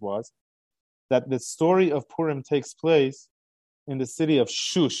palace was, that the story of Purim takes place in the city of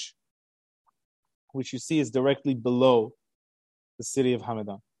Shush, which you see is directly below the city of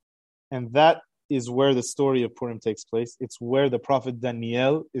Hamadan. And that is where the story of Purim takes place. It's where the prophet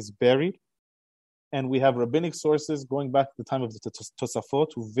Daniel is buried. And we have rabbinic sources going back to the time of the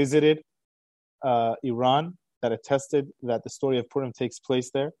Tosafot who visited Iran that attested that the story of Purim takes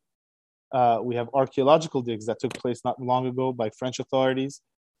place there. We have archaeological digs that took place not long ago by French authorities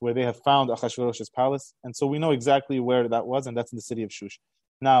where they have found Achashverosh's palace. And so we know exactly where that was, and that's in the city of Shush.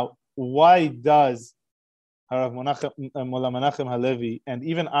 Now, why does Harav Mullah Menachem Halevi and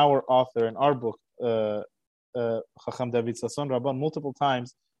even our author in our book, Chacham David Sasson Rabban, multiple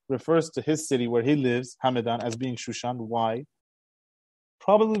times refers to his city where he lives, Hamadan, as being Shushan? Why?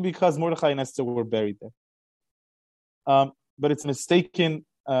 Probably because Mordechai and Esther were buried there. But it's a mistaken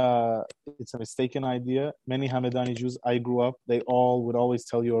idea. Many Hamadani Jews I grew up, they all would always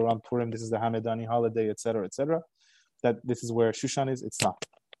tell you around Purim, this is the Hamadani holiday, etc., that this is where Shushan is. It's not.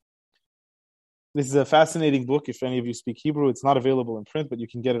 This is a fascinating book. If any of you speak Hebrew, it's not available in print, but you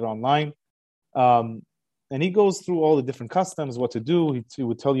can get it online. And he goes through all the different customs, what to do. He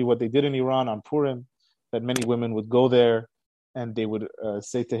would tell you what they did in Iran on Purim, that many women would go there and they would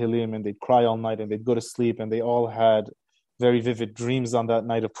say Tehillim and they'd cry all night and they'd go to sleep, and they all had very vivid dreams on that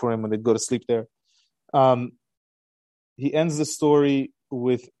night of Purim when they'd go to sleep there. He ends his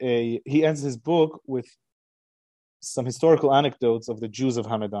book with some historical anecdotes of the Jews of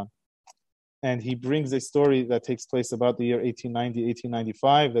Hamadan. And he brings a story that takes place about the year 1890,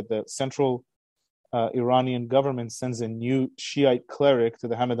 1895, that the central Iranian government sends a new Shiite cleric to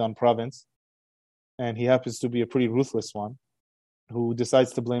the Hamadan province. And he happens to be a pretty ruthless one who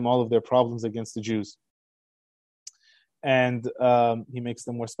decides to blame all of their problems against the Jews. And he makes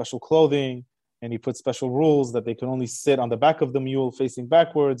them wear special clothing, and he puts special rules that they can only sit on the back of the mule facing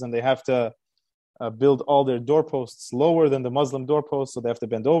backwards, and they have to build all their doorposts lower than the Muslim doorposts, so they have to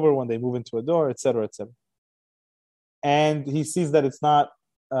bend over when they move into a door, etc., etc. And he sees that it's not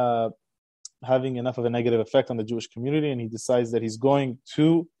having enough of a negative effect on the Jewish community, and he decides that he's going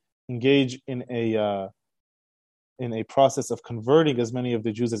to engage in a process of converting as many of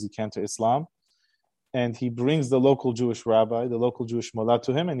the Jews as he can to Islam. And he brings the local Jewish rabbi, the local Jewish mullah,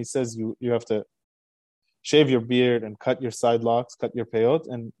 to him, and he says, you have to shave your beard and cut your side locks, cut your peyot,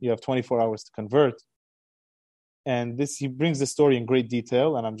 and you have 24 hours to convert. And he brings the story in great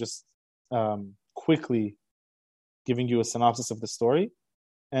detail, and I'm just quickly giving you a synopsis of the story.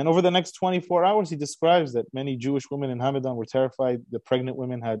 And over the next 24 hours, he describes that many Jewish women in Hamadan were terrified. The pregnant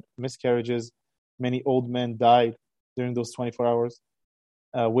women had miscarriages. Many old men died during those 24 hours,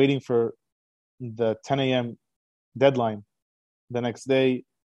 waiting for the 10 a.m. deadline. The next day,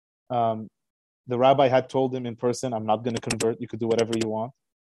 the rabbi had told him in person, "I'm not going to convert. You could do whatever you want."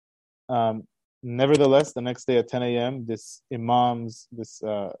 Nevertheless, the next day at 10 a.m., this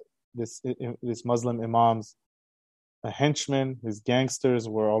Muslim imam's henchmen, his gangsters,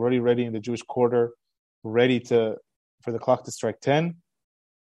 were already ready in the Jewish quarter, ready for the clock to strike 10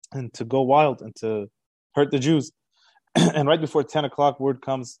 and to go wild and to hurt the Jews. And right before 10 o'clock, word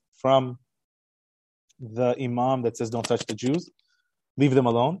comes from the imam that says, "Don't touch the Jews, leave them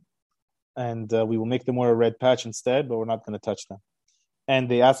alone, and we will make them wear a red patch instead, but we're not going to touch them." And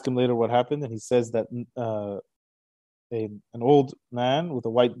they ask him later what happened, and he says that an old man with a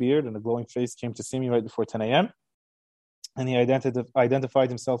white beard and a glowing face came to see me right before 10 a.m., and he identified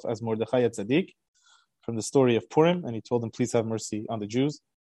himself as Mordechai Tzaddik from the story of Purim, and he told him, "Please have mercy on the Jews."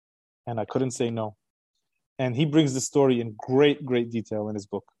 And I couldn't say no. And he brings the story in great, great detail in his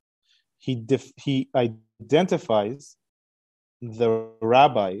book. He identifies the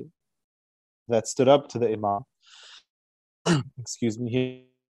rabbi that stood up to the imam, to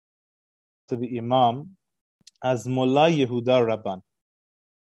the imam as Mullah Yehuda Rabban.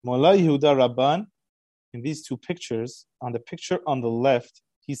 Mullah Yehuda Rabban, in these two pictures, on the picture on the left,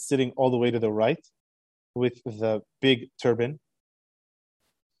 he's sitting all the way to the right with the big turban.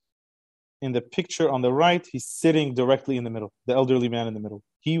 In the picture on the right, he's sitting directly in the middle, the elderly man in the middle.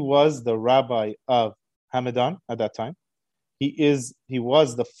 He was the rabbi of Hamadan at that time. He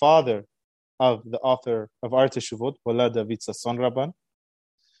was the father of the author of Ar Teshuvot, Mullah David Sasson Rabban.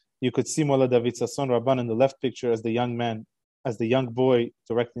 You could see Mullah David Sasson Rabban in the left picture as the young boy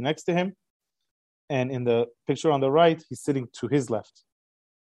directly next to him. And in the picture on the right, he's sitting to his left,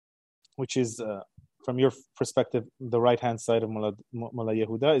 which is, from your perspective, the right-hand side of Mullah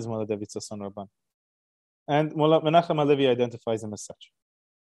Yehuda is Mullah David Sasson Rabban. And Mullah Menachem Halevi identifies him as such.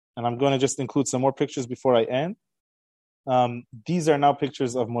 And I'm going to just include some more pictures before I end. These are now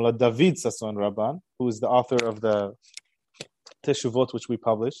pictures of Mullah David Sasson Rabban, who is the author of the Teshuvot, which we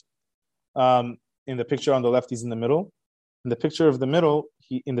published. In the picture on the left, he's in the middle. In the picture in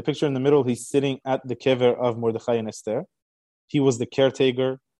the middle, he's sitting at the kever of Mordechai and Esther. He was the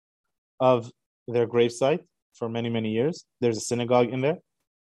caretaker of their gravesite for many, many years. There's a synagogue in there,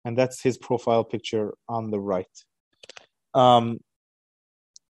 and that's his profile picture on the right.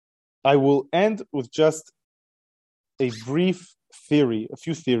 I will end with just a brief theory, a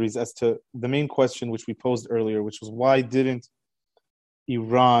few theories as to the main question which we posed earlier, which was why didn't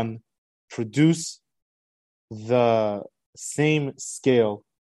Iran produce the same scale,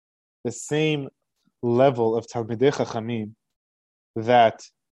 the same level of Talmidei Chachamim that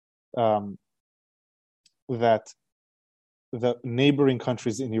the neighboring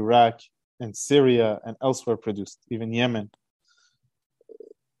countries in Iraq and Syria and elsewhere produced, even Yemen.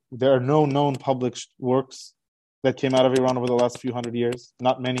 There are no known published works that came out of Iran over the last few hundred years,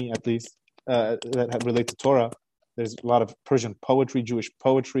 not many at least, that relate to Torah. There's a lot of Persian poetry, Jewish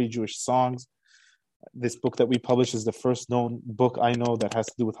songs. This book that we published is the first known book I know that has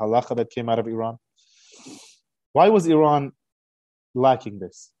to do with halacha that came out of Iran. Why was Iran lacking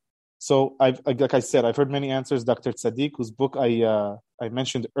this? So, like I said, I've heard many answers. Dr. Tzaddik, whose book I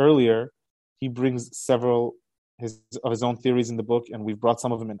mentioned earlier, he brings several of his own theories in the book, and we've brought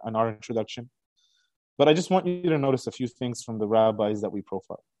some of them in our introduction. But I just want you to notice a few things from the rabbis that we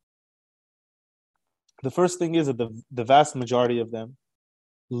profile. The first thing is that the vast majority of them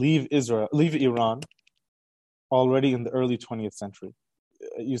leave Iran already in the early 20th century.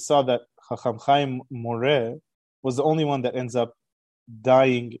 You saw that Hakhamim Moreh was the only one that ends up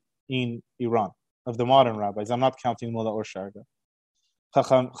dying in Iran, of the modern rabbis. I'm not counting Mullah or Shraga.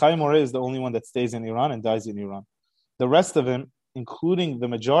 Hakhamim Moreh is the only one that stays in Iran and dies in Iran. The rest of them, including the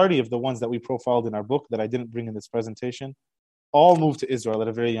majority of the ones that we profiled in our book that I didn't bring in this presentation, all moved to Israel at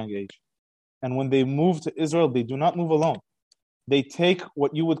a very young age. And when they move to Israel, they do not move alone. They take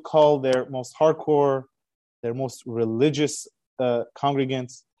what you would call their most hardcore, their most religious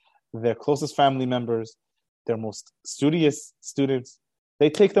congregants, their closest family members, their most studious students. They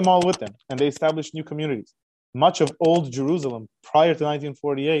take them all with them, and they establish new communities. Much of old Jerusalem prior to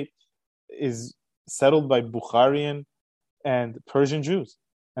 1948 is settled by Bukharian and Persian Jews.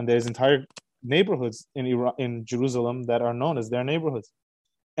 And there's entire neighborhoods in Jerusalem that are known as their neighborhoods.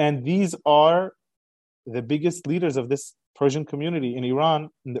 And these are the biggest leaders of this Persian community in Iran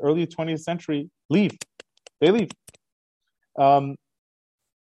in the early 20th century leave. They leave.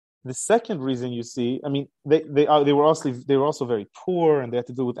 The second reason you see, I mean, they were also very poor, and they had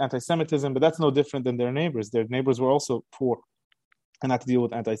to deal with anti-Semitism, but that's no different than their neighbors. Their neighbors were also poor and had to deal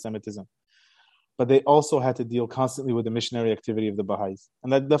with anti-Semitism. But they also had to deal constantly with the missionary activity of the Baha'is.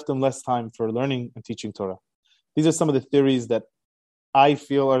 And that left them less time for learning and teaching Torah. These are some of the theories that I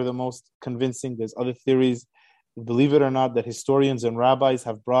feel are the most convincing. There's other theories, believe it or not, that historians and rabbis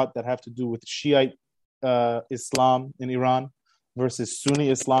have brought that have to do with Shiite Islam in Iran versus Sunni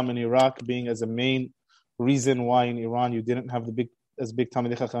Islam in Iraq, being as a main reason why in Iran you didn't have as big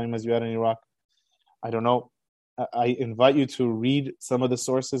Talmidei Chachamim as you had in Iraq. I don't know. I invite you to read some of the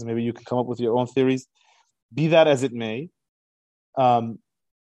sources. Maybe you can come up with your own theories. Be that as it may,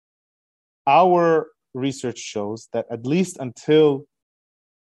 our research shows that at least until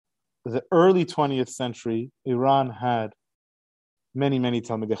the early 20th century, Iran had many, many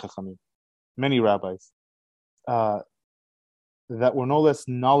Talmidei Chachamim, many rabbis that were no less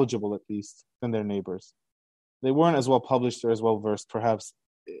knowledgeable, at least, than their neighbors. They weren't as well published or as well versed, perhaps,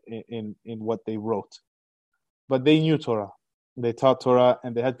 in what they wrote. But they knew Torah. They taught Torah,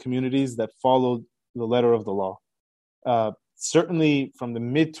 and they had communities that followed the letter of the law. Certainly from the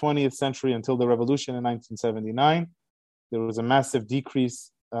mid-20th century until the revolution in 1979, there was a massive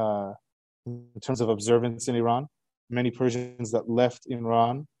decrease in terms of observance in Iran. Many Persians that left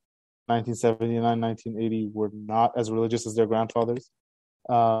Iran 1979, 1980 were not as religious as their grandfathers.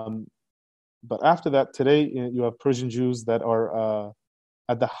 But after that, today you have Persian Jews that are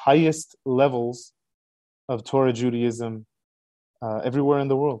at the highest levels of Torah Judaism everywhere in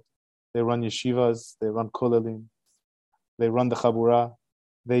the world. They run yeshivas, they run kollelim, they run the Chabura,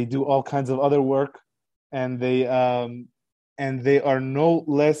 they do all kinds of other work, and they are no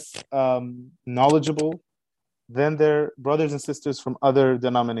less knowledgeable than their brothers and sisters from other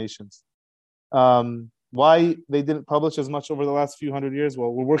denominations. Why they didn't publish as much over the last few hundred years?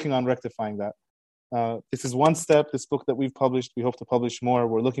 Well, we're working on rectifying that. This is one step. This book that we've published, we hope to publish more.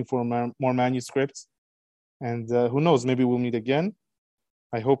 We're looking for more manuscripts. And who knows, maybe we'll meet again.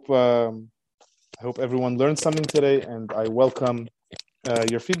 I hope everyone learned something today, and I welcome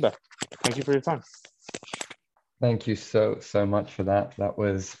your feedback. Thank you for your time. Thank you so much for that. That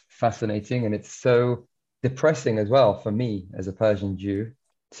was fascinating, and it's so depressing as well for me as a Persian Jew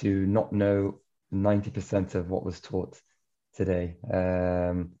to not know 90% of what was taught today.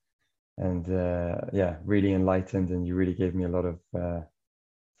 Really enlightened, and you really gave me a lot of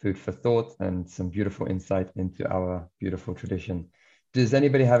food for thought and some beautiful insight into our beautiful tradition. Does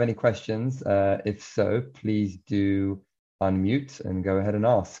anybody have any questions? If so, please do unmute and go ahead and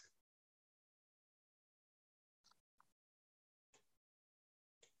ask.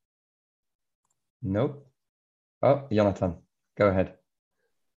 Nope. Oh, Jonathan, go ahead.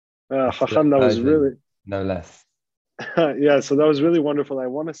 Chacham, that was really... No less. Yeah, so that was really wonderful. I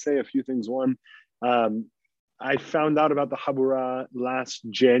want to say a few things. One, I found out about the Habura last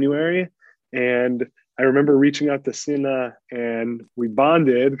January, and I remember reaching out to Sina, and we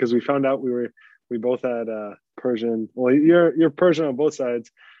bonded because we found out we both had Persian. Well, you're Persian on both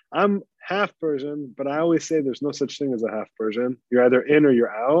sides. I'm half Persian, but I always say there's no such thing as a half Persian. You're either in or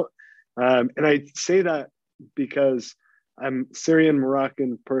you're out. And I say that because I'm Syrian,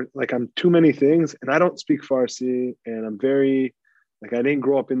 Moroccan, I'm too many things, and I don't speak Farsi, and I'm very, I didn't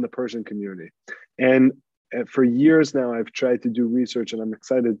grow up in the Persian community. And for years now, I've tried to do research, and I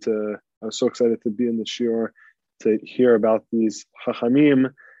was so excited to be in the shiur to hear about these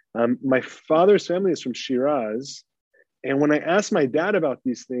Hakhamim. My father's family is from Shiraz, and when I asked my dad about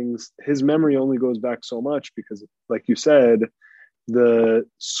these things, his memory only goes back so much because, like you said, the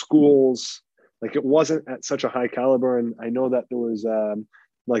schools, it wasn't at such a high caliber. And I know that there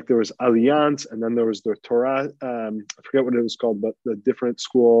was Alliance, and then there was the Torah, I forget what it was called, but the different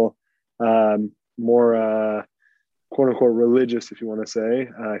school, more quote unquote religious, if you want to say.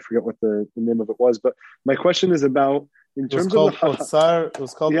 I forget what the name of it was. But my question is about, in terms of it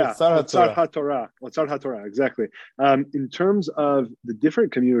was called Otsar HaTorah, exactly. In terms of the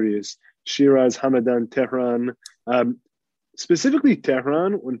different communities, Shiraz, Hamadan, Tehran, specifically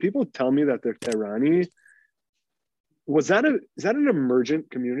Tehran, when people tell me that they're Tehrani, is that an emergent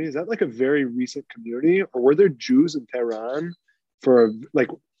community? Is that a very recent community, or were there Jews in Tehran for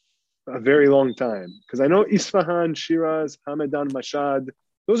a very long time? Because I know Isfahan, Shiraz, Hamadan, Mashhad,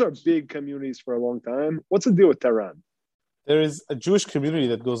 those are big communities for a long time. What's the deal with Tehran? There is a Jewish community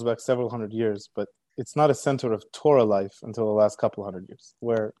that goes back several hundred years, but it's not a center of Torah life until the last couple hundred years,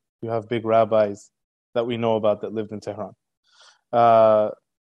 where you have big rabbis that we know about that lived in Tehran.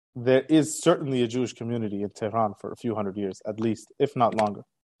 There is certainly a Jewish community in Tehran for a few hundred years, at least, if not longer.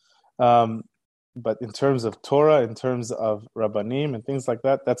 But in terms of Torah, in terms of Rabbanim and things like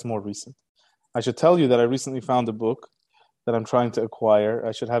that, that's more recent. I should tell you that I recently found a book that I'm trying to acquire.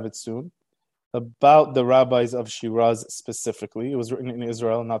 I should have it soon, about the rabbis of Shiraz specifically. It was written in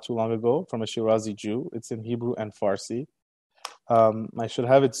Israel not too long ago from a Shirazi Jew. It's in Hebrew and Farsi. I should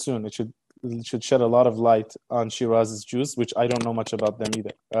have it soon. It should shed a lot of light on Shiraz's Jews, which I don't know much about them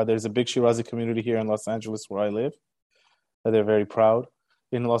either. There's a big Shirazi community here in Los Angeles where I live. They're very proud.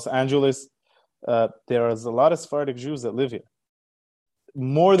 In Los Angeles, there is a lot of Sephardic Jews that live here.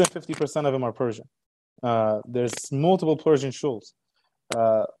 More than 50% of them are Persian. There's multiple Persian shuls.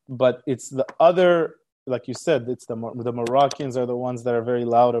 But it's the other, like you said, it's the Moroccans are the ones that are very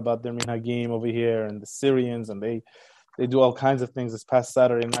loud about their minhagim over here, and the Syrians, and they do all kinds of things. This past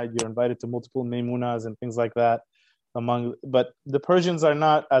Saturday night, you're invited to multiple meimunas and things like that. But the Persians are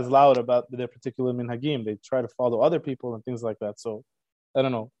not as loud about their particular minhagim. They try to follow other people and things like that. So I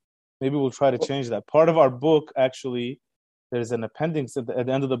don't know. Maybe we'll try to change that. Part of our book, actually, there's an appendix at the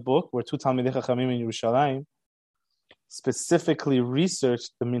end of the book where two Talmidei Hakhamim in Yerushalayim specifically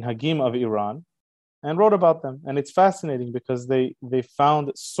researched the minhagim of Iran and wrote about them. And it's fascinating because they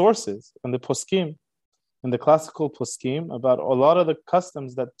found sources in the poskim, in the classical poskim, about a lot of the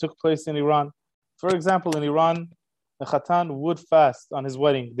customs that took place in Iran. For example, in Iran, the Khatan would fast on his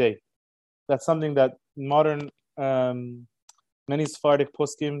wedding day. That's something that modern, many Sephardic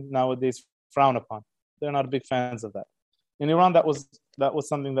poskim nowadays frown upon. They're not big fans of that. In Iran, that was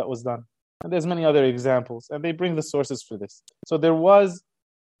something that was done. And there's many other examples, and they bring the sources for this. So there were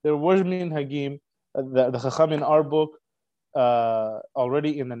minhagim, the Chacham in our book,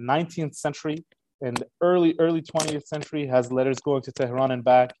 already in the 19th century, in the early 20th century, has letters going to Tehran and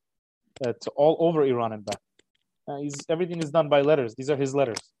back, to all over Iran and back. Everything is done by letters. These are his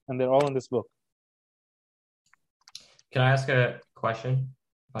letters, and they're all in this book. Can I ask a question?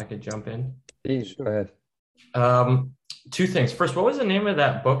 If I could jump in. Please, go ahead. Two things. First, what was the name of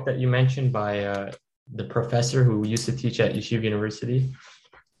that book that you mentioned by the professor who used to teach at Yeshiva University?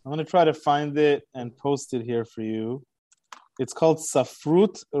 I'm going to try to find it and post it here for you. It's called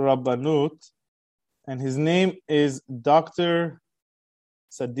Safrut Rabbanut, and his name is Dr.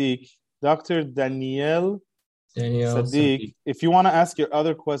 Sadiq, Dr. Daniel Sadiq. If you want to ask your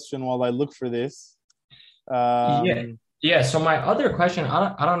other question while I look for this. Yeah. So my other question,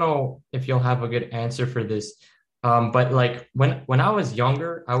 I don't know if you'll have a good answer for this. But like when I was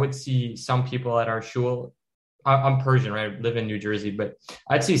younger, I would see some people at our shul. I'm Persian, right? I live in New Jersey, but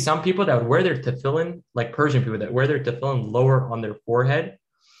I'd see some people that would wear their tefillin, like Persian people that wear their tefillin lower on their forehead.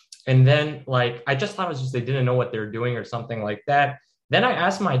 And then like, I just thought it was just, they didn't know what they're doing or something like that. Then I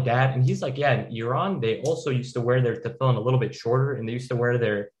asked my dad and he's like, yeah, in Iran, they also used to wear their tefillin a little bit shorter, and they used to wear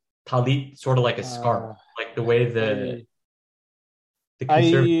their talit sort of like a scarf, like the way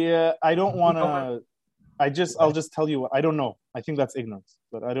I don't want to. I'll just tell you what I don't know. I think that's ignorance,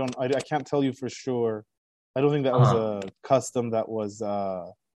 but I can't tell you for sure. I don't think that was a custom that was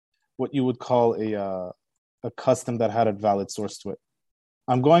what you would call a custom that had a valid source to it.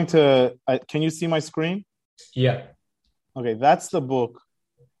 I'm going to. Can you see my screen? Yeah. Okay, that's the book,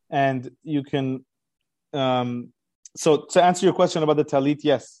 and you can. So to answer your question about the talit,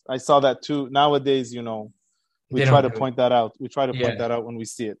 yes, I saw that too. Nowadays, we try to point that out. We try to point that out when we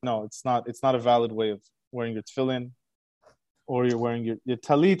see it. No, it's not. It's not a valid way of wearing your tefillin, or you're wearing your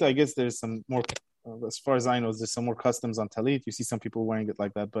talit. I guess there's some more, as far as I know, there's some more customs on talit. You see some people wearing it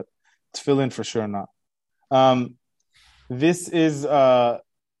like that, but tefillin for sure not. This is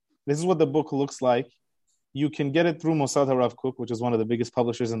what the book looks like. You can get it through Mossad HaRav Kook, which is one of the biggest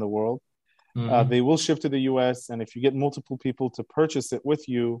publishers in the world. Mm-hmm. They will ship to the U.S., and if you get multiple people to purchase it with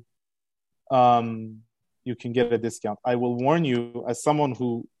you, you can get a discount. I will warn you, as someone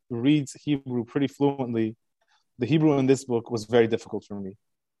who reads Hebrew pretty fluently, the Hebrew in this book was very difficult for me.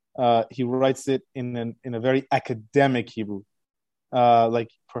 He writes it in a very academic Hebrew, like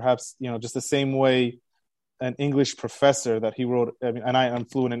perhaps just the same way an English professor that he wrote. I mean, and I'm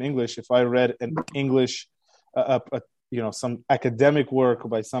fluent in English. If I read an English, some academic work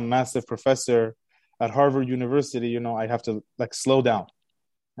by some massive professor at Harvard University, I have to slow down.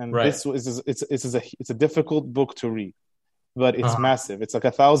 And right. It's a difficult book to read, but it's massive. It's like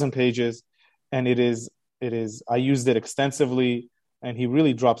 1,000 pages, and it is. I used it extensively, and he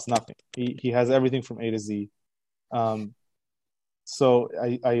really drops nothing. He has everything from A to Z. So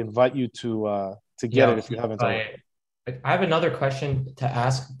I invite you to get it if you haven't already. I have another question to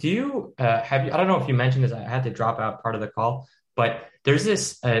ask. Do you I don't know if you mentioned this. I had to drop out part of the call, but there's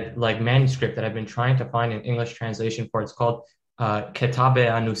this manuscript that I've been trying to find an English translation for. It's called Ketabe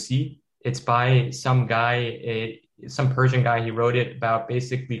Anusi. It's by some guy. some Persian guy. He wrote it about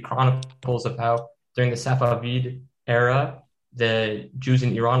basically chronicles of how during the Safavid era, the Jews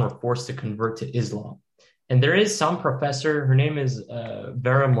in Iran were forced to convert to Islam. And there is some professor, her name is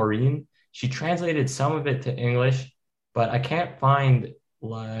Vera Maureen. She translated some of it to English, but I can't find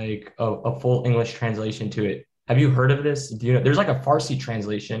like a full English translation to it. Have you heard of this? Do you know? There's like a Farsi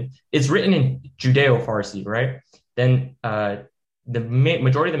translation. It's written in Judeo-Farsi, right? Then the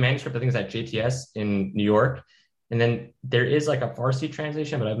majority of the manuscript, I think, is at JTS in New York. And then there is like a Farsi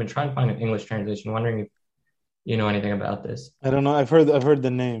translation, but I've been trying to find an English translation, wondering if you know anything about this. I don't know. I've heard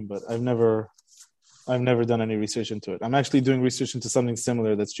the name, but I've never done any research into it. I'm actually doing research into something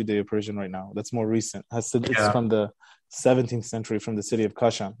similar that's Judeo-Persian right now. That's more recent. It's from the 17th century, from the city of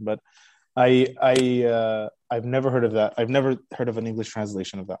Kashan. But I've never heard of that. I've never heard of an English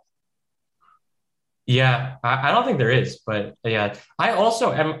translation of that. Yeah, I don't think there is, but yeah, I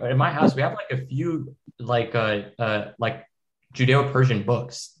also am in my house. We have like a few like Judeo-Persian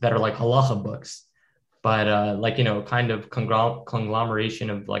books that are like halacha books, but like kind of conglomeration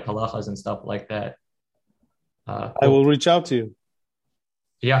of like halachas and stuff like that. Cool. I will reach out to you.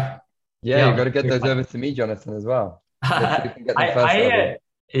 Yeah, you've got to get those over to me, Jonathan, as well. So we can get them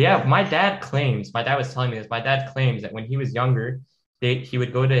first. My dad was telling me this. My dad claims that when he was younger, he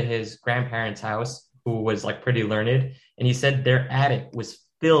would go to his grandparents' house, who was like pretty learned, and he said their attic was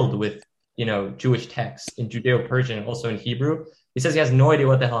filled with Jewish texts in Judeo-Persian and also in Hebrew. He says he has no idea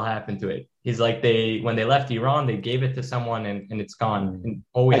what the hell happened to it. He's like, when they left Iran, they gave it to someone and it's gone. And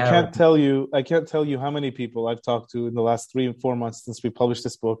I can't tell you how many people I've talked to in the last 3 and 4 months since we published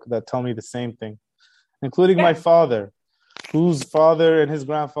this book that tell me the same thing, including my father, whose father and his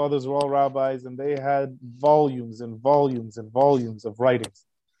grandfathers were all rabbis, and they had volumes and volumes and volumes of writings,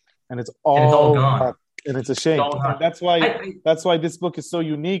 and it's all gone. And it's a shame. And that's why this book is so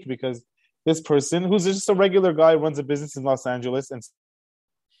unique, because this person, who's just a regular guy, runs a business in Los Angeles, and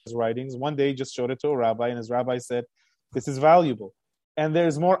his writings one day just showed it to a rabbi, and his rabbi said, "This is valuable." And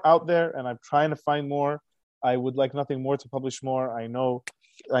there's more out there, and I'm trying to find more. I would like nothing more to publish more. I know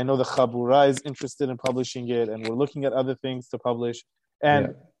the Chabura is interested in publishing it, and we're looking at other things to publish.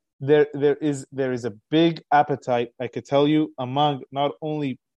 And there is a big appetite, I could tell you, among not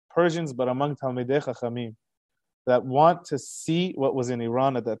only Persians but among Talmidei Hakhamim, that want to see what was in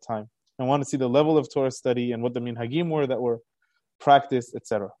Iran at that time, and want to see the level of Torah study and what the minhagim were that were practiced,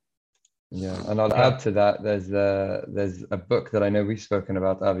 etc. Yeah, and I'll add to that. There's a book that I know we've spoken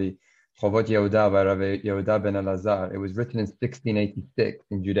about, Avi, Chovot Yehuda by Rabbi Yehuda ben Elazar. It was written in 1686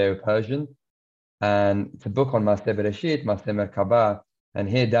 in Judeo-Persian, and it's a book on Maaseh Bereshit, Maaseh Merkabah, and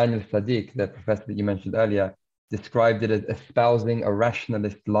here Daniel Sadiq, the professor that you mentioned earlier, described it as espousing a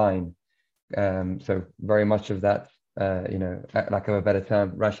rationalist line. So very much of that, lack of a better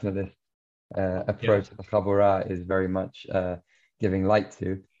term, rationalist approach to the Chabura is very much giving light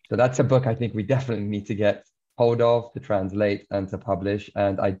to. So that's a book I think we definitely need to get hold of, to translate and to publish.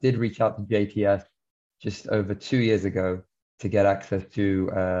 And I did reach out to JTS just over 2 years ago to get access to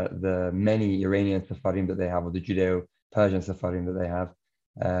the many Iranian Sephardim that they have, or the Judeo-Persian Sephardim that they have.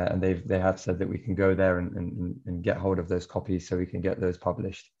 And they have said that we can go there and get hold of those copies so we can get those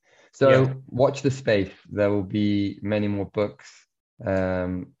published. So watch the space. There will be many more books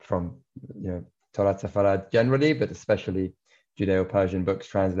from Torah Sefarad generally, but especially Judeo-Persian books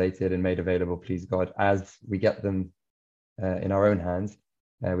translated and made available, please God. As we get them in our own hands,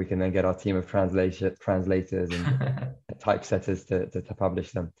 we can then get our team of translators and typesetters to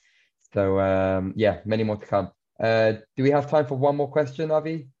publish them. So many more to come. Do we have time for one more question,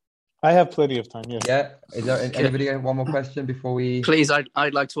 Avi? I have plenty of time, yes. Yeah. Is there anybody got one more question before we... Please,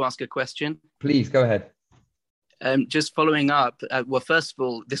 I'd like to ask a question. Please, go ahead. Just following up, first of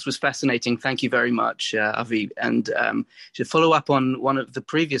all, this was fascinating. Thank you very much, Avi. And to follow up on one of the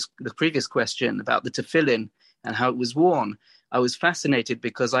previous question about the tefillin and how it was worn, I was fascinated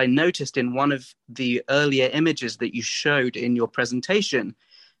because I noticed in one of the earlier images that you showed in your presentation,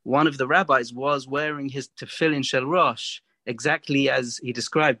 one of the rabbis was wearing his tefillin shel rosh, exactly as he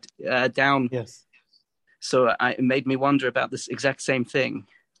described, down. Yes. So it made me wonder about this exact same thing.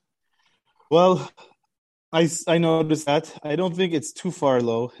 Well, I noticed that. I don't think it's too far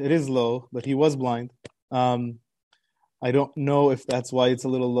low. It is low, but he was blind. I don't know if that's why it's a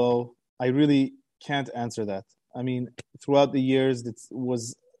little low. I really can't answer that. I mean, throughout the years,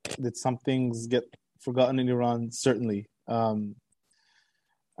 that some things get forgotten in Iran, certainly.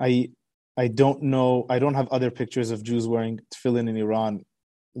 I don't know. I don't have other pictures of Jews wearing tefillin in Iran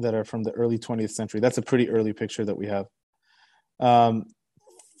that are from the early 20th century. That's a pretty early picture that we have.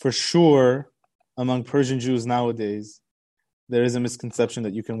 For sure, among Persian Jews nowadays, there is a misconception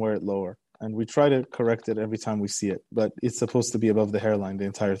that you can wear it lower. and we try to correct it every time we see it. But it's supposed to be above the hairline, the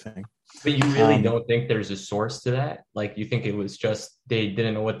entire thing. But you really don't think there's a source to that? Like you think it was just they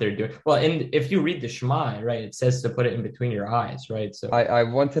didn't know what they're doing? Well, and if you read the Shema, right, it says to put it in between your eyes, right? So I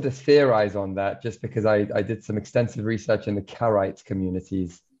wanted to theorize on that just because I did some extensive research in the Karaite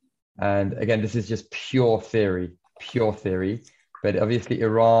communities. And again, this is just pure theory. But obviously,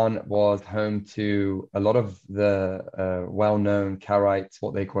 Iran was home to a lot of the well-known Karaites,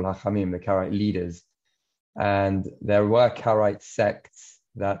 what they call Hakhamim, the Karaite leaders. And there were Karaite sects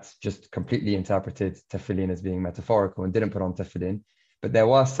that just completely interpreted tefillin as being metaphorical and didn't put on tefillin. But there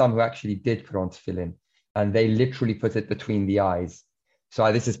were some who actually did put on tefillin, and they literally put it between the eyes.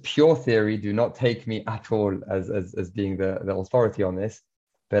 So this is pure theory. Do not take me at all as being the authority on this.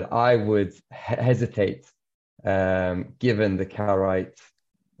 But I would hesitate, given the Karaite,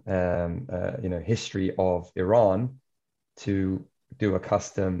 history of Iran, to do a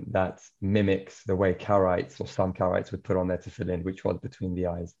custom that mimics the way Karaites or some Karaites would put on their tefillin, which was between the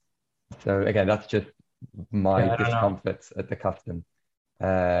eyes. So again, that's just my discomfort at the custom.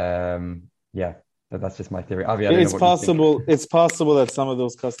 That's just my theory. Avi, it's possible. It's possible that some of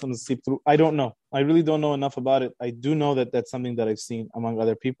those customs seep through. I don't know. I really don't know enough about it. I do know that that's something that I've seen among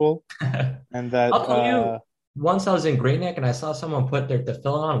other people, and that. I'll tell you. Once I was in Great Neck and I saw someone put their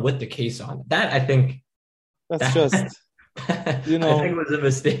tefillin on with the case on. That I think. That's just. I think it was a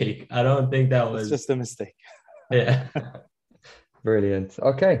mistake. I don't think that was. It's just a mistake. Yeah. Brilliant.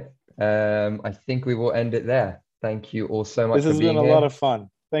 Okay. I think we will end it there. Thank you all so much. This has been a lot of fun.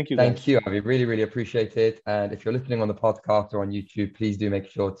 Thank you. Thank you, Avi. Really, really appreciate it. And if you're listening on the podcast or on YouTube, please do make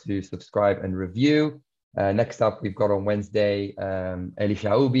sure to subscribe and review. Next up, we've got on Wednesday, Eli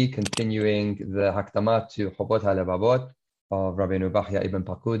Shaubi continuing the Hakdama to Hobot HaLevavot of Rabbeinu Bachya ibn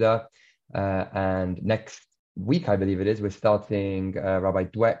Pakuda. And next week, I believe it is, we're starting Rabbi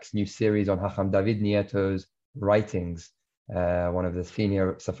Dweck's new series on Hacham David Nieto's writings, one of the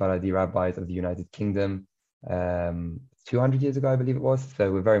senior Sephardi rabbis of the United Kingdom. 200 years ago, I believe it was.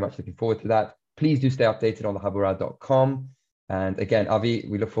 So we're very much looking forward to that. Please do stay updated on thehabura.com. And again, Avi,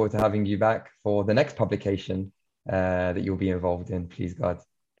 we look forward to having you back for the next publication that you'll be involved in, please God.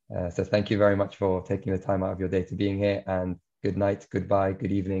 So thank you very much for taking the time out of your day to being here. And good night, goodbye,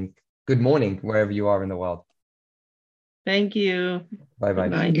 good evening, good morning, wherever you are in the world. Thank you. Bye-bye.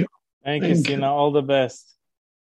 Thank you, Sina. All the best.